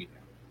too much for me now.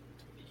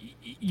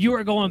 You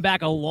are going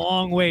back a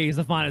long ways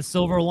to find a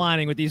silver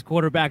lining with these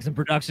quarterbacks in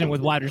production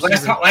with wide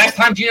receivers. Last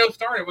time Geno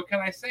started, what can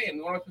I say?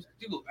 And what am I supposed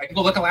to do? I can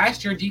go look at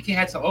last year. DK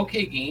had some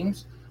okay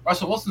games.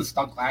 Russell Wilson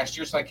stunk last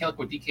year, so I can't look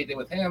what DK did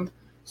with him.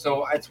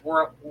 So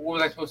what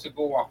was I supposed to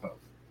go off of?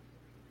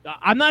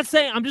 I'm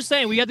just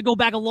saying we have to go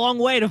back a long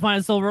way to find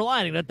a silver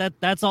lining.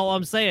 That's all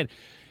I'm saying.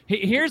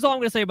 Here's all I'm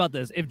going to say about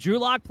this. If Drew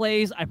Lock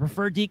plays, I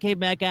prefer DK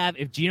Metcalf.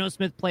 If Geno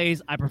Smith plays,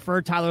 I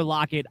prefer Tyler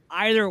Lockett.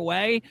 Either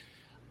way,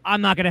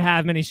 I'm not going to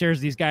have many shares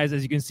of these guys,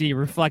 as you can see,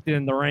 reflected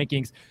in the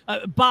rankings.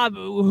 Bob,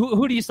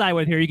 who do you side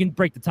with here? You can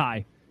break the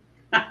tie.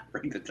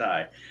 Break the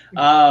tie.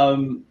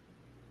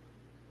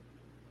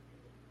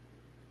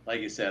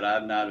 Like you said,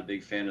 I'm not a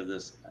big fan of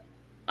this.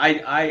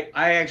 I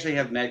actually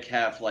have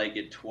Metcalf like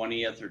at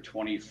 20th or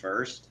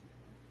 21st.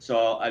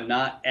 So I'm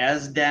not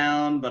as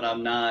down, but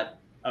I'm not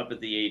up at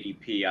the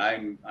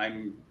ADP.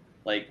 I'm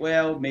like,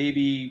 well,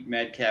 maybe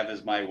Metcalf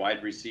is my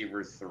wide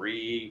receiver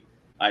 3.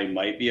 I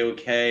might be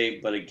okay,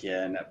 but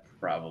again,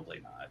 probably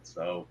not.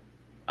 So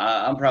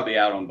I'm probably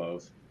out on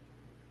both.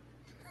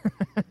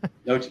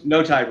 No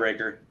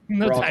tiebreaker.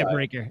 No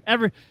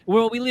tiebreaker.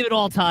 Well, we leave it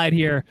all tied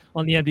here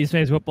on the MD's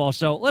Fantasy Football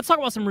Show. Let's talk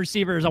about some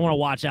receivers I want to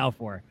watch out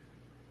for.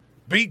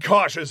 Be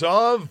cautious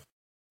of.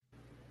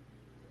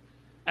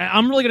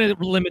 I'm really going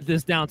to limit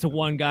this down to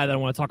one guy that I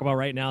want to talk about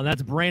right now, and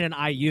that's Brandon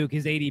Ayuk.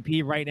 His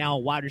ADP right now,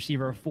 wide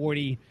receiver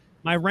 40.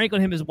 My rank on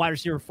him is wide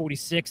receiver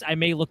 46. I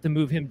may look to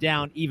move him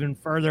down even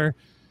further.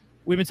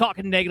 We've been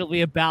talking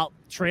negatively about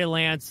Trey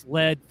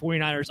Lance-led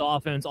 49ers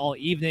offense all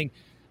evening.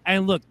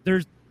 And look,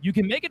 you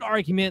can make an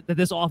argument that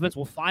this offense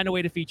will find a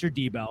way to feature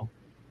Debo.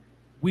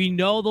 We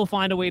know they'll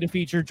find a way to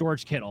feature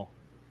George Kittle.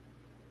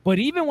 But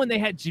even when they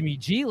had Jimmy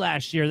G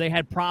last year, they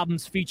had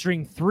problems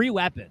featuring 3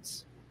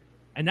 weapons.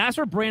 And that's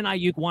where Brandon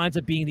Ayuk winds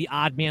up being the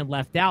odd man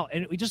left out.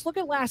 And we just look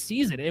at last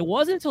season. It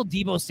wasn't until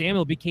Deebo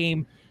Samuel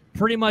became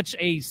pretty much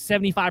a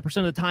 75%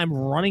 of the time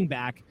running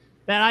back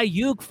that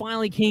Ayuk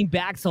finally came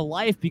back to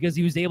life because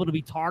he was able to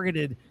be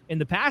targeted in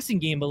the passing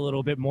game a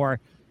little bit more.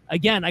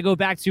 Again, I go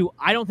back to,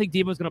 I don't think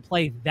Deebo's going to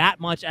play that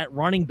much at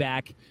running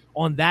back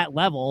on that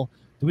level.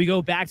 Do we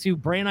go back to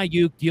Brandon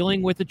Ayuk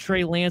dealing with the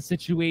Trey Lance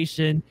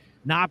situation,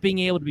 not being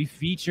able to be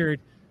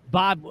featured?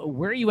 Bob,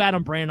 where are you at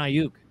on Brandon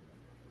Ayuk?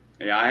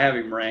 Yeah, I have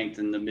him ranked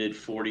in the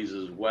mid-40s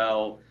as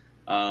well.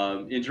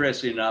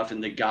 Interesting enough,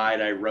 in the guide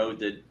I wrote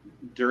that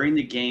during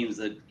the games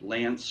that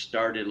Lance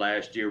started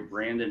last year,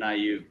 Brandon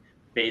Ayuk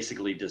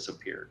basically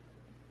disappeared.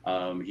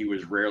 He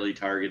was rarely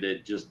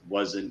targeted,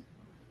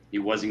 he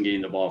wasn't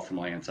getting the ball from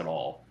Lance at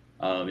all.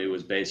 It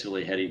was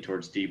basically heading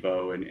towards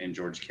Debo and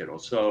George Kittle.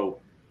 So,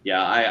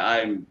 yeah,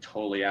 I'm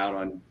totally out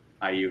on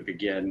Ayuk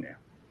again.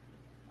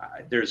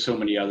 There's so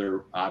many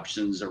other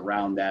options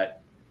around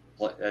that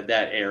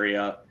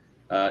area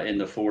in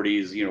the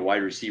 40s,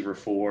 wide receiver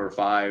 4 or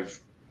 5,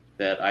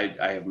 that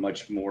I have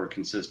much more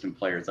consistent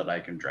players that I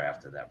can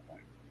draft at that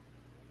point.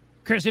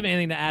 Chris, do you have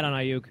anything to add on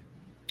Ayuk?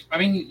 I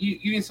mean,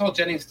 you saw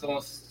Jennings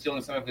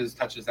stealing some of his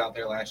touches out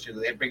there last year.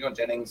 They had Brigham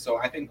Jennings. So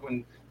I think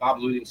when Bob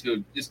alluding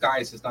to, this guy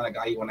is just not a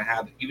guy you want to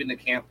have. Even in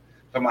camp,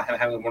 talking about him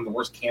having one of the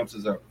worst camps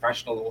as a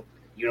professional,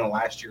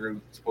 last year,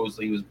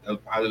 supposedly he was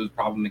a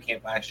problem in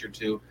camp last year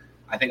too.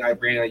 I think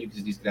Brandon Ayuk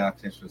needs to get out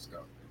of San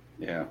Francisco.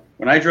 Yeah.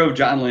 When I drove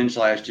John Lynch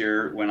last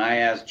year, when I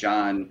asked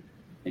John,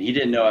 and he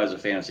didn't know I was a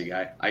fantasy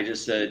guy, I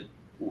just said,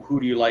 who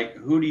do you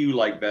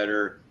like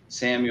better,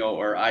 Samuel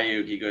or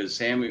Ayuk? He goes,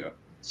 Samuel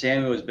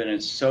has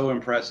been so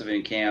impressive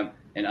in camp,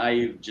 and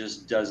Ayuk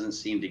just doesn't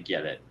seem to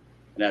get it.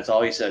 And that's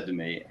all he said to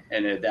me.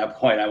 And at that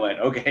point, I went,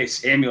 okay,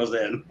 Samuel's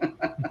in.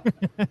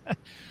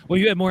 Well,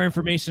 you had more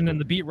information in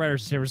the beat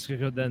writers San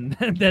Francisco than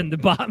the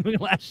Bob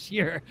last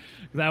year.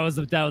 That was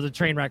a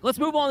train wreck. Let's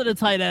move on to the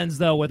tight ends,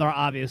 though, with our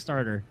obvious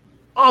starter.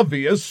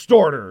 Obvious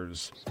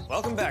starters.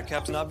 Welcome back,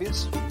 Captain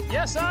Obvious.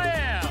 Yes, I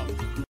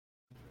am.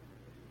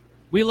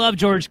 We love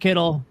George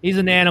Kittle. He's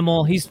an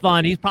animal. He's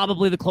fun. He's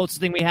probably the closest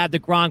thing we had to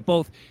Gronk,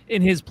 both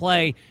in his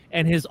play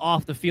and his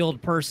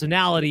off-the-field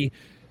personality.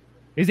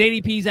 His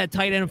ADP's at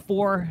tight end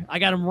 4. I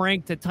got him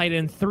ranked at tight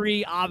end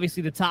 3.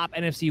 Obviously, the top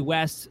NFC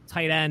West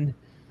tight end.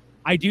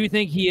 I do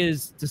think he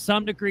is, to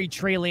some degree,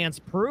 Trey Lance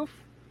proof.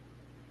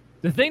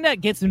 The thing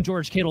that gets in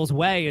George Kittle's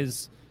way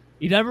is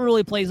he never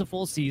really plays a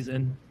full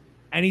season.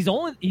 And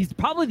he's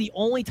probably the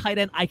only tight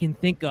end I can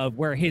think of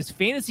where his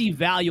fantasy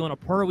value on a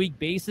per-week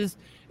basis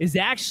is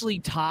actually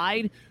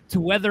tied to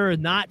whether or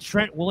not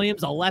Trent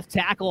Williams, a left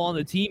tackle on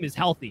the team, is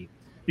healthy.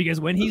 Because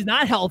when he's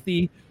not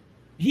healthy,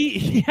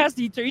 he turns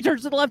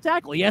to the left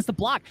tackle. He has to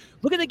block.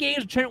 Look at the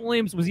games Trent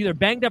Williams was either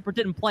banged up or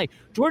didn't play.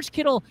 George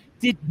Kittle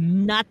did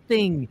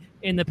nothing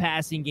in the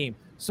passing game.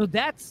 So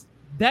that's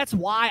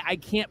why I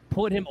can't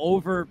put him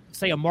over,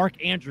 say, a Mark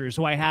Andrews,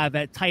 who I have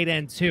at tight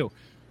end 2.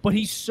 But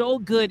he's so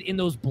good in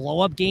those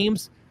blow-up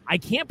games, I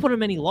can't put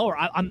him any lower.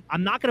 I'm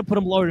not going to put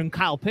him lower than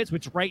Kyle Pitts,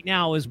 which right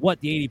now is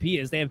what the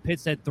ADP is. They have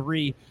Pitts at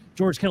 3,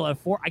 George Kittle at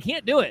 4. I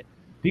can't do it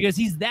because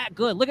he's that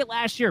good. Look at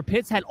last year.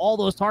 Pitts had all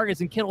those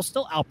targets, and Kittle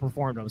still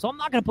outperformed him. So I'm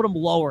not going to put him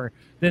lower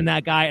than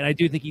that guy, and I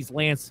do think he's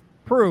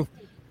Lance-proof.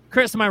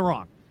 Chris, am I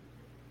wrong?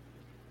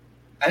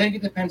 I think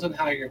it depends on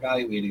how you're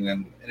evaluating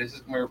them. And this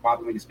is where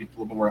Bob me to speak a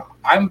little bit more.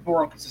 I'm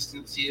more on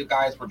consistency, you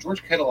guys. For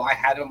George Kittle, I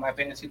had him on my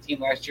fantasy team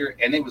last year,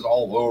 and it was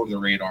all over the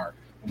radar.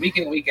 Week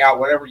in, week out,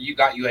 whatever you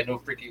got, you had no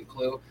freaking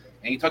clue.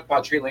 And you talk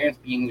about Trey Lance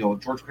being,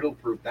 George Kittle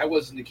proof. That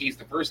wasn't the case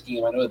the first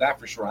game. I know that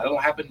for sure. I don't know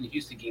what happened in the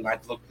Houston game. I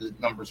have to look at the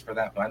numbers for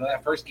that. But I know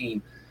that first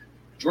game,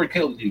 George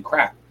Kittle did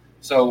crap.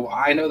 So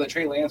I know that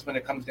Trey Lance, when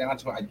it comes down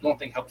to it, I don't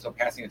think helps up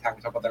passing attack.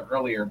 We talked about that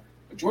earlier.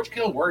 But George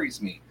Kittle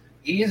worries me.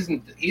 He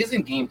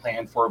isn't game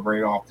planned for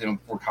very often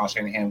for Kyle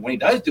Shanahan. When he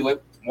does do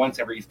it, once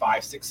every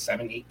 5, 6,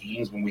 7, 8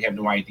 games when we have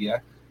no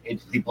idea,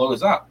 he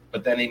blows up.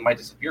 But then he might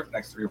disappear for the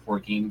next 3 or 4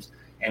 games.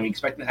 And we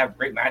expect him to have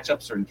great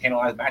matchups or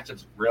tantalized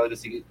matchups, rarely to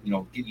see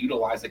get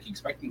utilized like you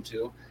expect him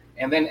to.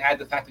 And then add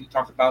the fact that you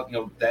talked about,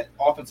 that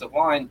offensive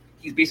line,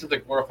 he's basically a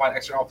glorified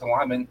extra offensive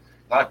lineman.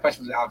 A lot of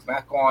questions with Alex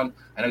Mack on.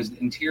 I know he's an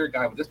interior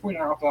guy, but at this point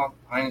in our offensive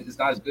line is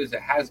not as good as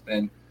it has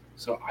been.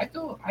 So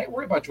I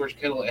worry about George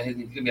Kittle, and he's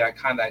going to be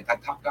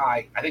that top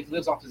guy. I think he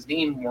lives off his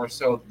name more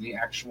so than the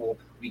actual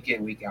week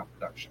in, week out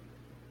production.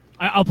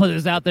 I'll put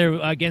this out there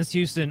against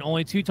Houston.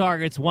 Only 2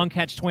 targets, 1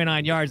 catch,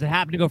 29 yards. It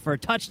happened to go for a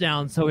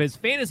touchdown, so his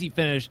fantasy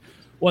finish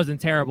wasn't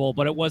terrible,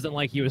 but it wasn't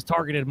like he was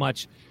targeted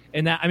much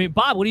in that. I mean,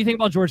 Bob, what do you think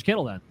about George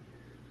Kittle then?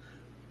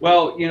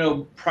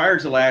 Well, prior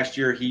to last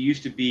year, he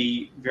used to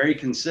be very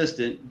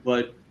consistent,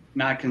 but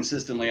not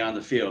consistently on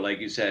the field. Like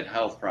you said,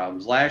 health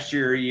problems. Last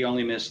year, he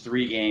only missed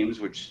 3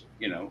 games, which,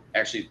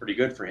 actually is pretty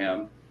good for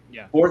him.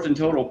 Yeah. 4th in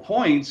total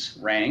points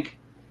rank,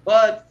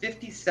 but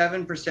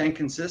 57%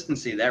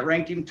 consistency. That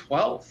ranked him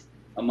 12th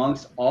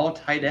amongst all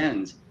tight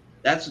ends.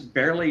 That's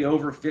barely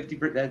over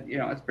 50%.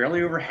 It's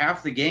barely over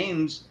half the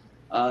games,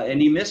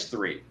 and he missed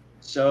 3.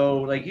 So,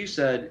 like you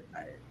said,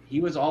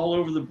 he was all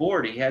over the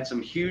board. He had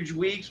some huge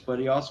weeks, but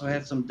he also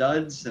had some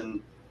duds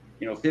and,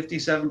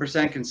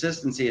 57%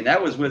 consistency. And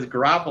that was with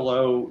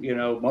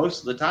Garoppolo, most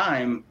of the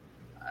time.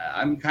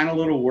 I'm kind of a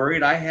little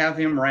worried. I have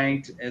him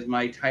ranked as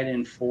my tight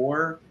end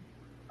 4.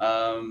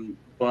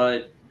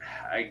 But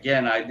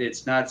again,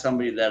 it's not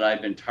somebody that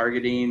I've been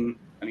targeting.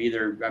 I'm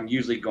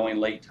usually going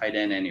late tight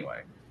end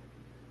anyway.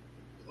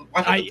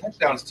 Watch out the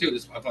touchdowns too.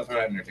 I'm going to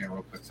throw that in there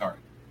real quick. Sorry.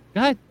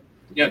 Go ahead.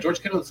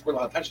 George Kittle has scored a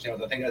lot of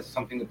touchdowns. I think that's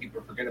something that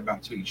people forget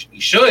about too. He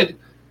should.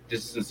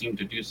 Just doesn't seem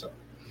to do so.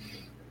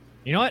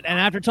 You know what? And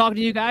after talking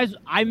to you guys,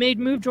 I made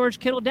move George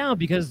Kittle down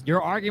because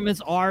your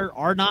arguments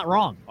are not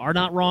wrong. Are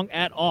not wrong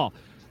at all.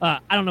 I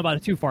don't know about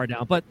it too far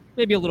down, but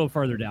maybe a little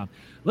further down.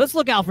 Let's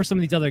look out for some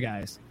of these other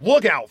guys.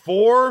 Look out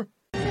for...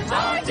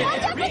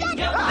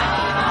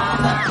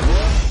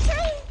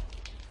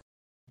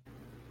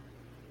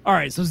 All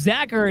right, so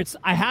Zach Ertz,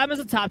 I have him as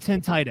a top 10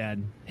 tight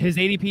end. His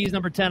ADP is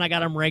number 10. I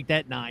got him ranked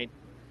at 9.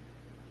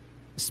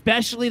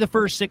 Especially the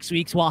first 6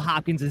 weeks while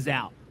Hopkins is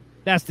out.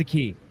 That's the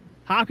key.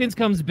 Hopkins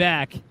comes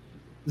back,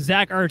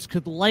 Zach Ertz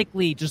could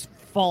likely just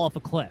fall off a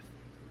cliff.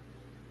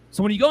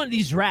 So when you go into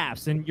these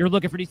drafts and you're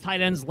looking for these tight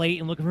ends late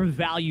and looking for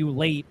value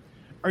late,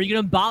 are you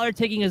going to bother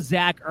taking a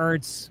Zach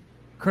Ertz,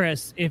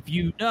 Chris, if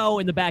you know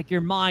in the back of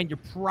your mind you're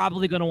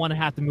probably going to want to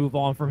have to move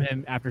on from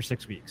him after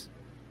 6 weeks?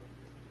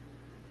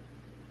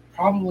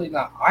 Probably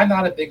not. I'm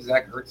not a big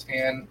Zach Ertz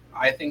fan.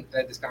 I think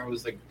that this guy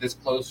was this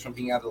close from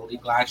being out of the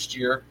league last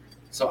year.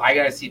 So I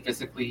got to see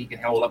physically he can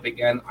hold up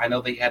again. I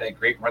know they had a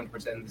great run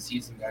towards the end of the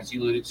season. As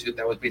you alluded to,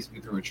 that was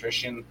basically through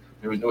attrition.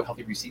 There was no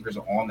healthy receivers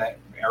on that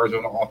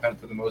Arizona offense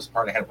for the most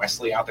part. They had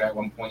Wesley out there at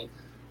one point.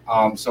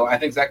 So I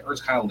think Zach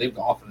Ertz kind of lived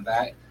off of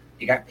that.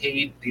 He got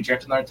paid. They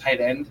drafted another tight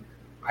end.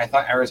 I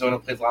thought Arizona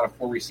plays a lot of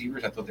 4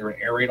 receivers. I thought they were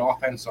an air raid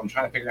offense. So I'm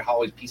trying to figure out how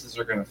all these pieces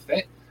are going to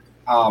fit.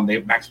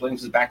 Max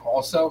Williams is back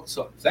also.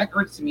 So Zach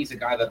Ertz to me is a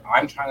guy that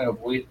I'm trying to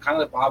avoid.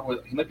 Kind of like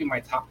Bob, he might be my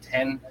top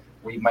 10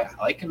 where you might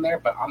like him there,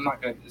 but I'm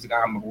not going to – is a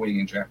guy I'm avoiding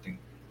and drafting.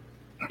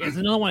 It's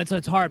another one.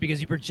 It's hard because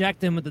you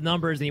project him with the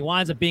numbers and he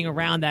winds up being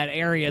around that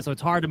area, so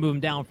it's hard to move him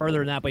down further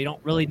than that, but you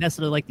don't really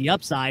necessarily like the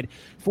upside.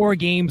 4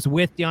 games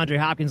with DeAndre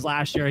Hopkins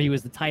last year. He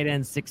was the tight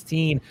end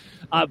 16.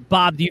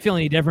 Bob, do you feel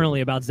any differently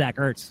about Zach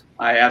Ertz?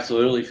 I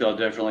absolutely feel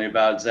differently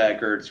about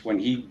Zach Ertz. When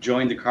he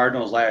joined the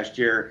Cardinals last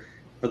year,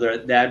 for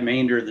that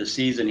remainder of the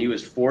season, he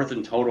was 4th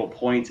in total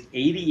points,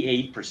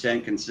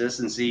 88%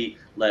 consistency,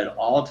 led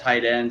all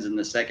tight ends in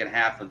the second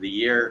half of the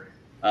year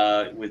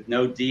with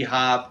no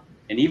D-Hop.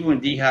 And even when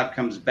D-Hop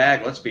comes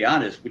back, let's be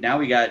honest, now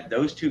we got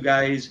those 2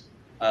 guys.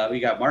 We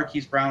got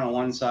Marquise Brown on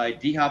one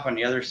side, D-Hop on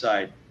the other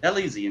side. That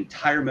leaves the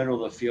entire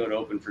middle of the field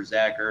open for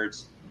Zach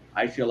Ertz.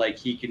 I feel like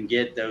he can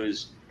get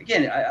those.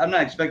 Again, I'm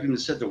not expecting him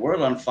to set the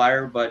world on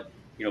fire, but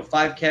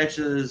 5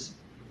 catches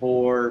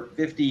for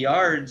 50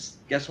 yards,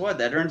 guess what?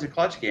 That earns a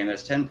clutch game.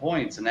 That's 10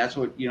 points, and that's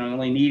what,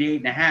 only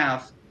need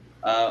 8.5.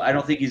 I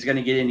don't think he's going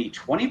to get any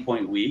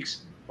 20-point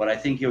weeks, but I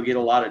think he'll get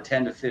a lot of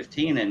 10 to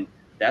 15, and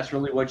that's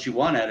really what you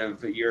want out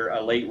of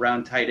a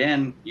late-round tight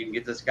end. You can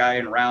get this guy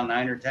in round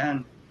 9 or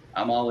 10.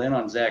 I'm all in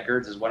on Zach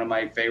Ertz as one of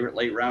my favorite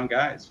late-round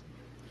guys.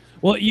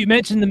 Well, you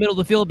mentioned the middle of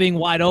the field being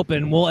wide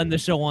open. We'll end the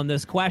show on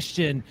this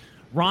question.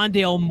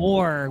 Rondale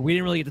Moore, we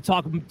didn't really get to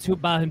talk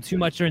about him too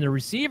much during the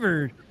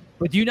receiver.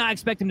 But do you not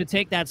expect him to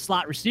take that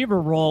slot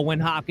receiver role when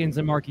Hopkins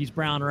and Marquise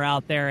Brown are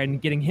out there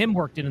and getting him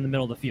worked in the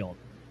middle of the field?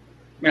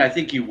 I mean, I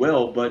think you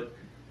will, but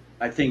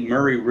I think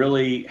Murray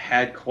really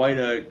had quite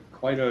a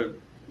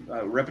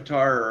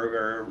repertoire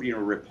or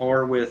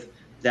rapport with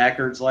Zach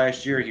Ertz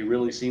last year. He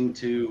really seemed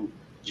to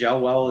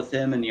gel well with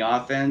him in the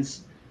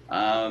offense.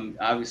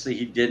 Obviously,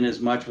 he didn't as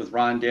much with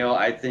Rondale.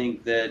 I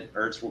think that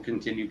Ertz will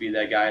continue to be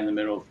that guy in the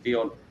middle of the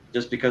field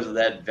just because of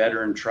that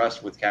veteran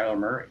trust with Kyler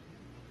Murray.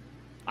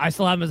 I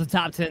still have him as a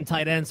top 10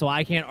 tight end, so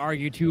I can't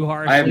argue too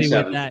harshly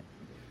with that.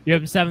 You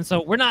have him 7,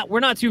 so we're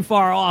not too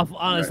far off.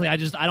 Honestly,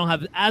 right. I don't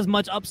have as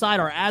much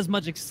upside or as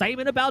much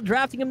excitement about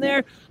drafting him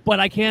there, but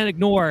I can't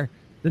ignore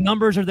the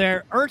numbers are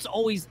there. Ertz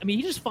always,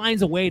 he just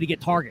finds a way to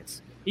get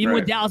targets. Even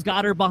with Dallas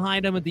Goedert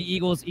behind him with the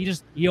Eagles,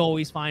 he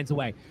always finds a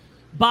way.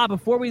 Bob,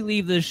 before we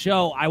leave this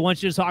show, I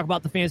want you to talk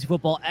about the Fantasy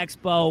Football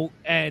Expo,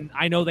 and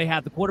I know they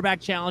have the quarterback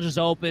challenges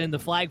open, the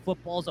flag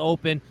football's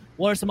open.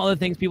 What are some other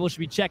things people should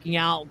be checking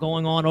out,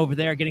 going on over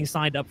there, getting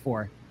signed up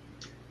for?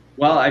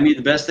 Well, I mean,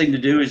 the best thing to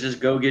do is just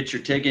go get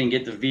your ticket and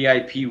get the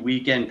VIP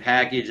weekend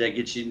package that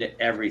gets you into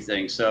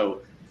everything.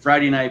 So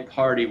Friday night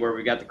party where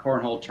we got the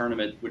cornhole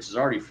tournament, which is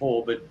already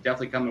full, but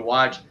definitely come and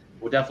watch.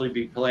 We'll definitely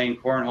be playing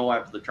cornhole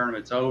after the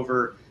tournament's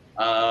over.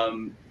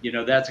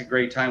 That's a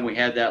great time. We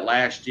had that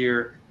last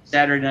year.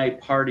 Saturday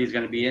night party is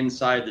going to be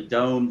inside the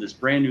dome, this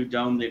brand new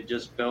dome they've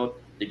just built.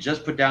 They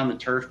just put down the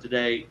turf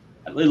today.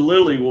 It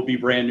literally will be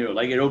brand new.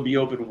 Like, it'll be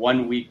open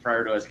 1 week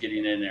prior to us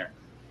getting in there.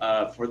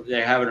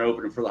 They haven't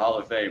opened for the Hall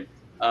of Fame.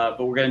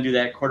 But we're going to do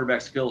that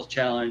quarterback skills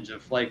challenge, a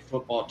flag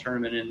football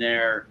tournament in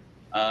there.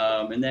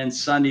 And then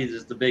Sundays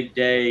is the big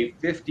day,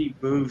 50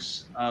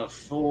 booths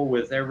full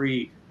with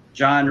every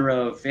genre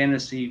of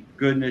fantasy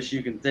goodness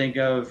you can think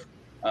of.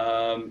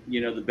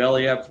 The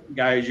belly up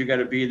guys, you got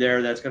to be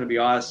there. That's going to be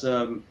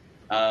awesome.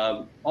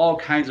 All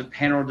kinds of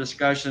panel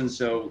discussions.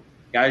 So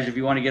guys, if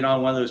you want to get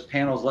on one of those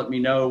panels, let me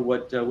know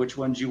which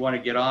ones you want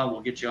to get on.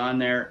 We'll get you on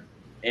there.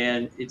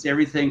 And it's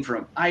everything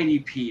from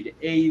IDP to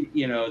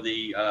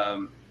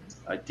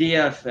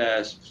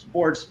DFS,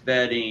 sports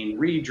betting,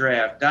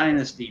 redraft,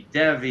 dynasty,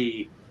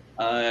 Devy,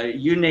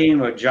 you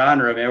name a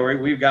genre,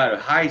 man. We've got a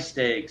high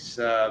stakes,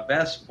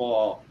 best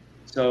ball.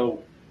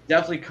 So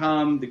definitely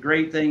come. The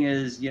great thing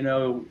is, if you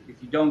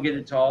don't get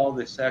into all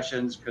the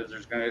sessions, because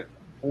there's going to be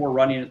 4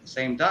 running at the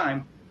same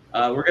time,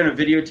 we're going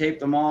to videotape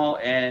them all.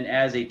 And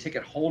as a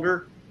ticket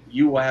holder,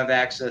 you will have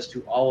access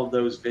to all of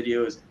those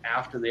videos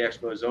after the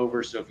expo is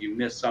over. So if you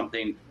miss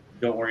something,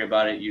 don't worry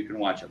about it. You can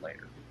watch it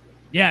later.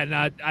 Yeah,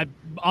 no,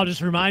 I'll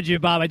just remind you,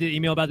 Bob, I did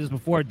email about this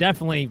before.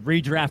 Definitely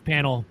redraft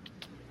panel.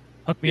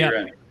 Hook me up.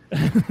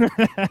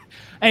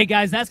 Hey,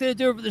 guys, that's going to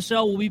do it for the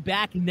show. We'll be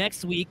back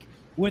next week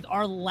with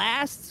our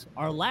last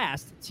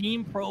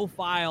team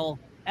profile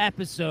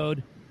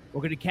episode.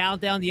 We're going to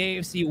count down the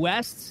AFC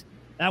West.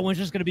 That one's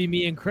just going to be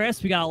me and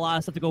Chris. We got a lot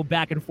of stuff to go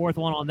back and forth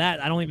on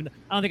that. I don't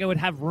think I would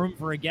have room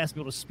for a guest to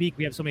be able to speak.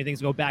 We have so many things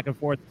to go back and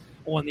forth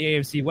on the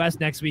AFC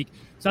West next week.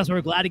 So that's why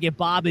we're glad to get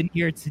Bob in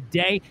here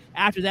today.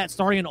 After that,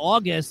 starting in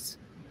August,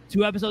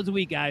 2 episodes a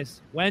week,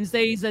 guys.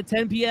 Wednesdays at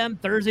 10 p.m.,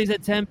 Thursdays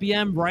at 10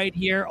 p.m. right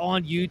here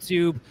on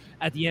YouTube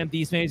at the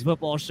MD's Fantasy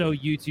Football Show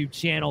YouTube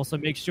channel. So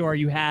make sure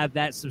you have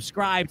that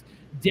subscribed.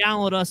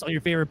 Download us on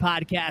your favorite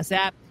podcast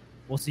app.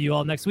 We'll see you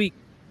all next week.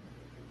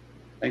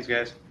 Thanks,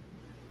 guys.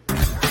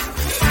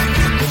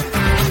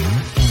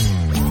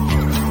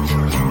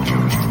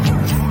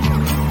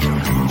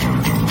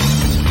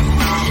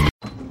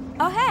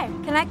 Oh, hey,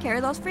 can I carry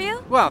those for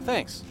you? Wow,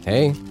 thanks.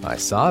 Hey, I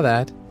saw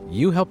that.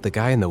 You helped the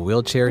guy in the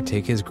wheelchair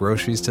take his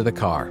groceries to the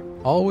car,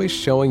 always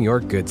showing your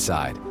good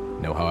side.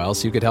 Know how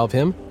else you could help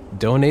him?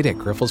 Donate at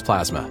Grifols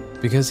Plasma,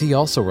 because he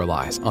also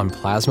relies on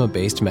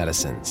plasma-based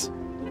medicines.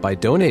 By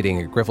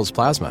donating at Grifols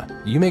Plasma,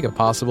 you make it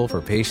possible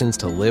for patients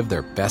to live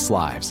their best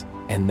lives.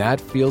 And that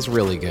feels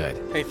really good.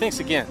 Hey, thanks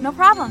again. No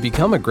problem.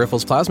 Become a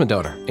Grifols Plasma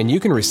donor, and you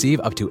can receive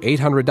up to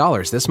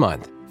 $800 this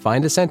month.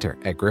 Find a center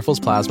at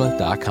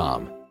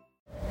grifolsplasma.com.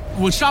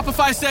 When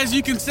Shopify says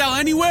you can sell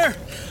anywhere,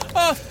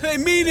 oh, they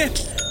mean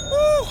it.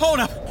 Woo, hold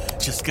up.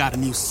 Just got a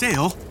new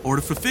sale.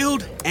 Order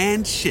fulfilled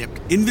and shipped.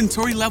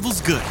 Inventory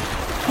level's good.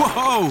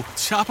 Whoa,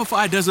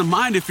 Shopify doesn't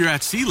mind if you're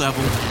at sea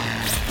level.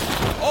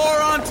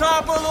 Or on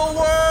top of the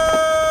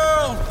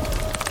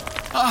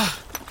world.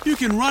 You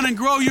can run and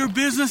grow your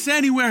business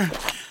anywhere.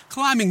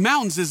 Climbing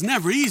mountains is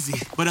never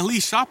easy, but at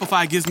least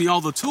Shopify gives me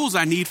all the tools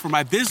I need for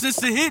my business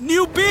to hit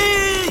new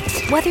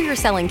peaks. Whether you're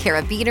selling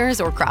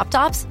carabiners or crop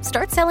tops,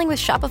 start selling with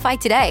Shopify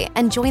today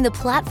and join the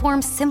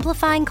platform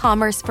simplifying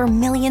commerce for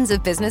millions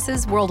of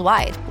businesses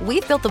worldwide.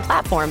 We've built the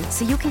platform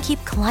so you can keep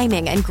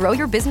climbing and grow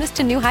your business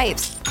to new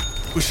heights.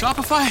 With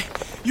Shopify,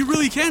 you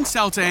really can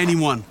sell to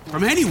anyone,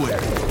 from anywhere.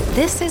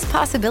 This is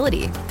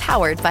Possibility,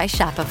 powered by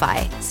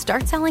Shopify.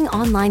 Start selling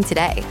online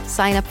today.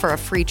 Sign up for a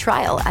free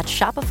trial at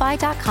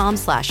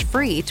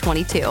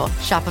shopify.com/free22.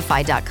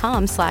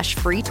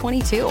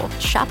 Shopify.com/free22.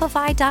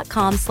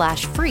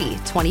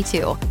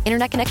 Shopify.com/free22.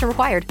 Internet connection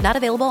required. Not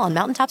available on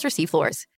mountaintops or seafloors.